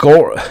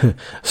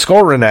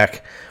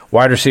Skowronek,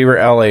 wide receiver,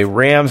 L.A.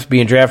 Rams.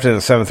 Being drafted in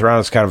the 7th round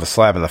is kind of a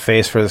slap in the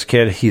face for this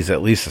kid. He's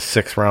at least a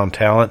 6th-round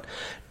talent.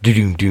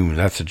 Doom,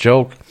 that's a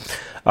joke.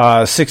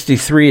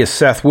 63 is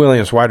Seth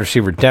Williams, wide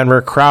receiver,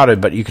 Denver. Crowded,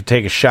 but you could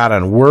take a shot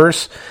on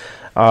worse.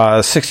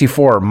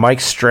 64,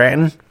 Mike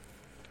Stratton,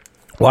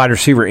 wide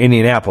receiver,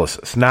 Indianapolis.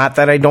 It's not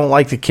that I don't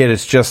like the kid.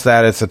 It's just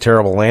that it's a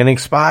terrible landing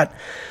spot.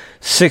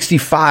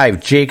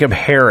 65, Jacob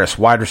Harris,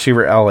 wide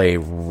receiver, LA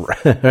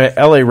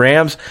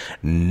Rams.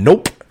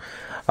 Nope.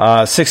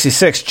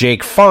 66,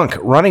 Jake Funk,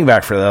 running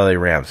back for the LA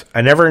Rams.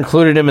 I never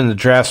included him in the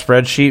draft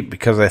spreadsheet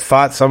because I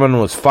thought someone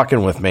was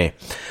fucking with me.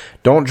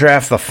 Don't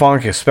draft the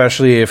Funk,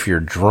 especially if you're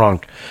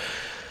drunk.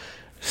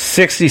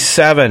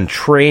 67,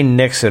 Trey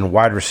Nixon,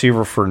 wide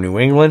receiver for New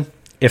England.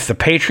 If the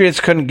Patriots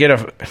couldn't get a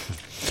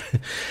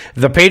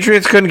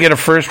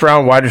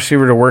first-round wide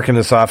receiver to work in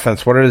this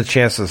offense, what are the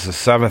chances the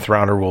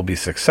 7th-rounder will be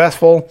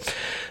successful?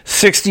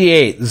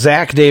 68,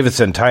 Zach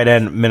Davidson, tight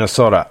end,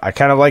 Minnesota. I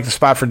kind of like the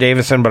spot for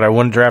Davidson, but I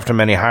wouldn't draft him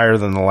any higher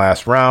than the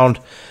last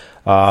round.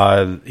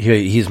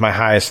 He's my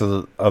highest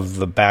of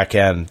the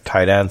back-end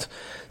tight ends.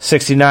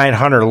 69,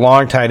 Hunter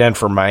Long, tight end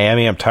for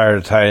Miami. I'm tired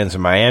of tight ends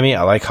in Miami.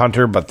 I like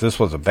Hunter, but this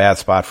was a bad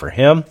spot for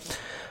him.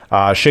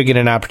 Should get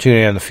an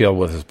opportunity on the field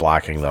with his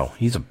blocking, though.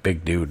 He's a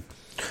big dude.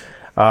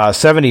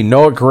 70,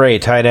 Noah Gray,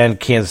 tight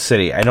end, Kansas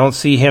City. I don't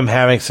see him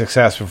having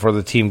success before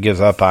the team gives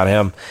up on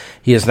him.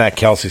 He is not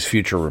Kelsey's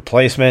future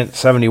replacement.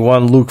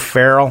 71, Luke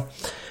Farrell,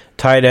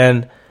 tight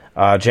end,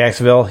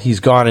 Jacksonville.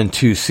 He's gone in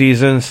 2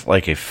 seasons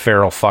like a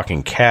feral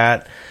fucking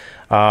cat.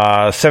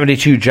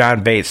 72,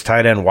 John Bates,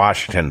 tight end,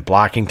 Washington.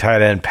 Blocking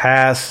tight end,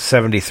 pass.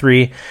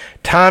 73,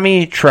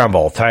 Tommy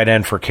Tremble, tight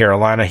end for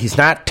Carolina. He's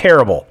not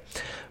terrible,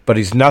 but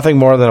he's nothing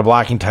more than a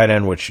blocking tight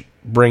end, which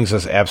brings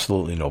us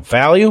absolutely no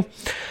value.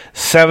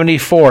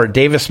 74,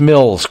 Davis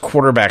Mills,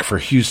 quarterback for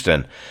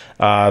Houston.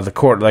 Like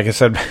I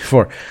said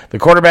before, the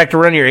quarterback to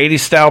run your 80s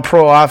style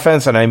pro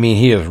offense, and I mean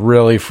he is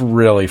really,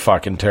 really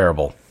fucking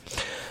terrible.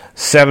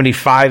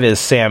 75 is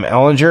Sam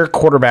Ehlinger,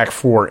 quarterback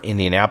for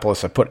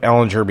Indianapolis. I put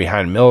Ehlinger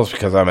behind Mills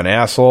because I'm an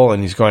asshole,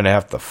 and he's going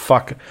to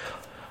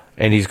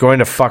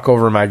fuck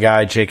over my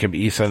guy Jacob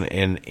Eason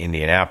in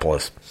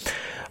Indianapolis.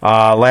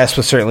 Last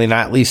but certainly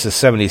not least is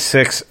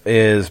 76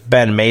 is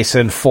Ben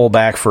Mason,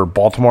 fullback for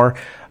Baltimore.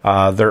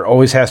 There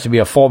always has to be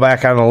a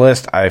fullback on the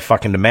list. I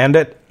fucking demand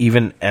it,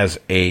 even as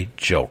a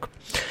joke.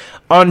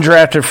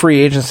 Undrafted free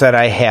agents that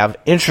I have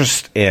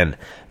interest in.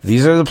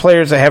 These are the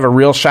players that have a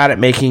real shot at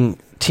making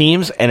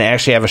teams and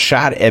actually have a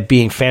shot at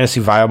being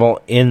fantasy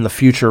viable in the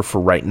future for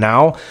right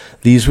now.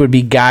 These would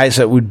be guys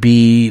that would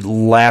be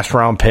last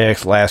round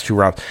picks, last 2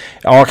 rounds.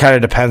 It all kind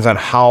of depends on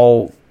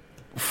how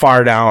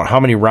far down, how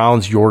many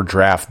rounds your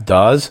draft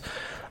does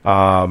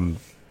to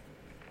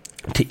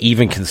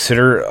even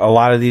consider a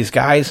lot of these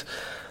guys.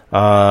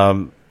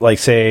 Like,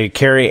 say,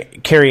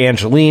 Kerry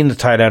Angeline, the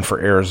tight end for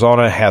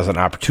Arizona, has an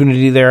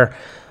opportunity there,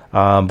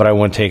 but I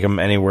wouldn't take him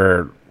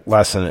anywhere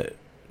less than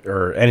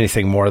or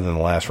anything more than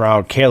the last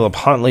round. Caleb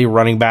Huntley,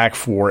 running back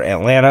for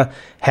Atlanta,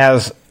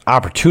 has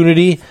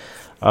opportunity.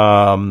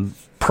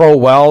 Pro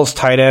Wells,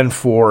 tight end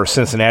for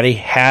Cincinnati,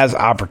 has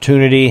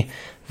opportunity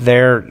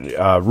there.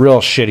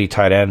 Real shitty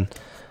tight end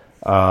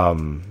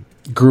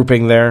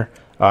grouping there.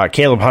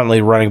 Caleb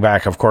Huntley, running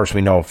back. Of course,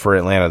 we know for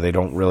Atlanta they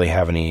don't really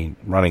have any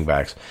running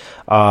backs.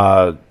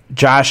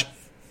 Josh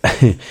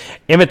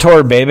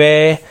Imitor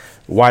Bebe,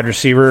 wide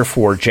receiver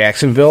for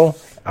Jacksonville,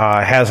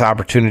 has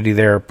opportunity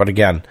there, but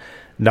again,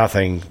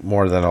 nothing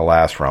more than a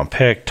last-round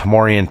pick.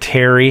 Tamorrion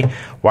Terry,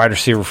 wide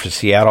receiver for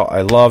Seattle.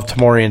 I love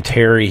Tamorrion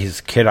Terry. He's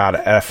a kid out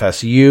of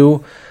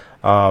FSU.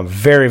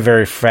 Very,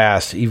 very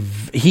fast.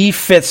 He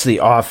fits the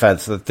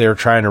offense that they're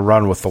trying to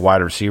run with the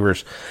wide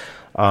receivers,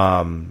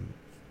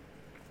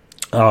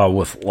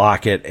 with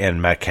Lockett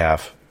and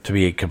Metcalf, to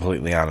be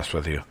completely honest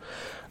with you.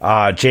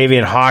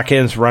 Javian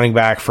Hawkins, running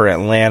back for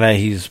Atlanta.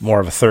 He's more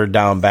of a third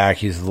down back.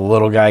 He's the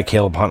little guy.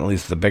 Caleb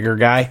Huntley's the bigger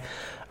guy.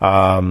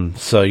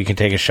 So you can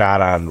take a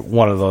shot on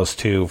one of those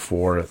two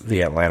for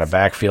the Atlanta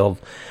backfield.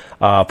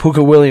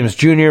 Puka Williams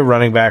Jr.,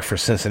 running back for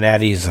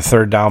Cincinnati. He's a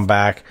third down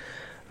back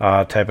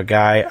type of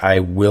guy. I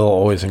will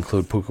always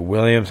include Puka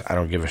Williams. I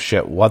don't give a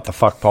shit what the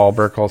fuck Paul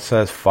Burkholz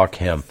says. Fuck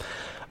him.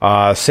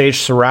 Sage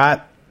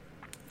Surratt,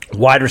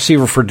 wide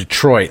receiver for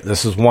Detroit.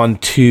 This is one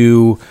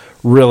to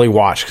really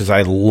watch because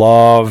I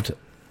loved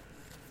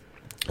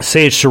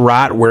Sage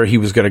Surratt where he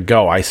was going to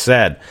go. I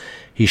said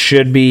he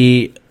should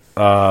be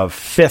a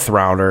fifth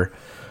rounder,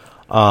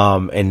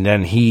 and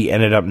then he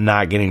ended up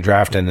not getting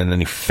drafted, and then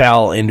he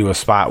fell into a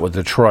spot with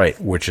Detroit,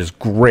 which is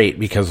great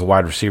because a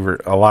lot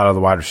of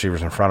the wide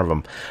receivers in front of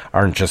him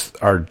are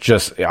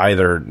just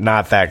either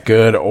not that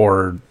good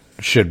or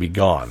should be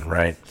gone,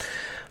 right?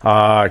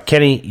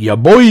 Kenny, ya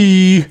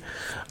boy,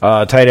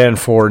 tight end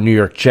for New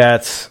York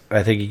Jets.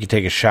 I think you can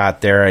take a shot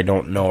there. I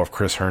don't know if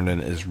Chris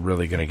Herndon is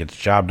really going to get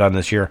the job done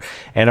this year.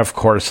 And, of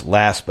course,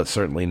 last but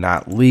certainly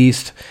not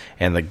least,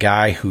 and the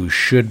guy who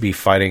should be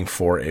fighting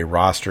for a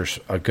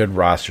good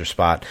roster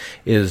spot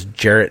is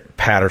Jarrett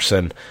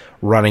Patterson,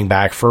 running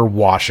back for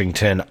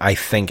Washington. I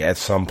think at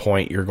some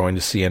point you're going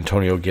to see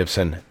Antonio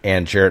Gibson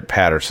and Jarrett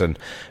Patterson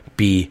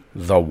be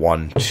the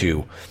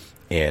 1-2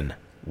 in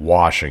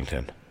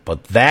Washington.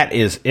 But that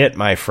is it,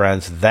 my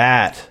friends.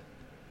 That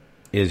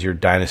is your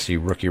Dynasty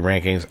rookie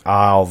rankings.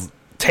 I'll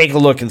take a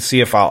look and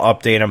see if I'll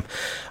update them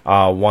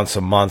once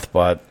a month.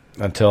 But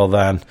until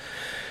then,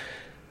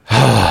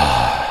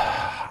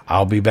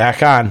 I'll be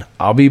back on.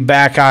 I'll be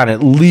back on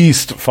at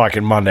least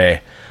fucking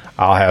Monday.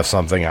 I'll have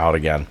something out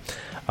again.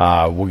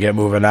 We'll get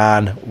moving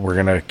on. We're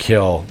going to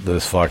kill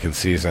this fucking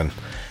season.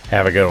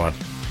 Have a good one.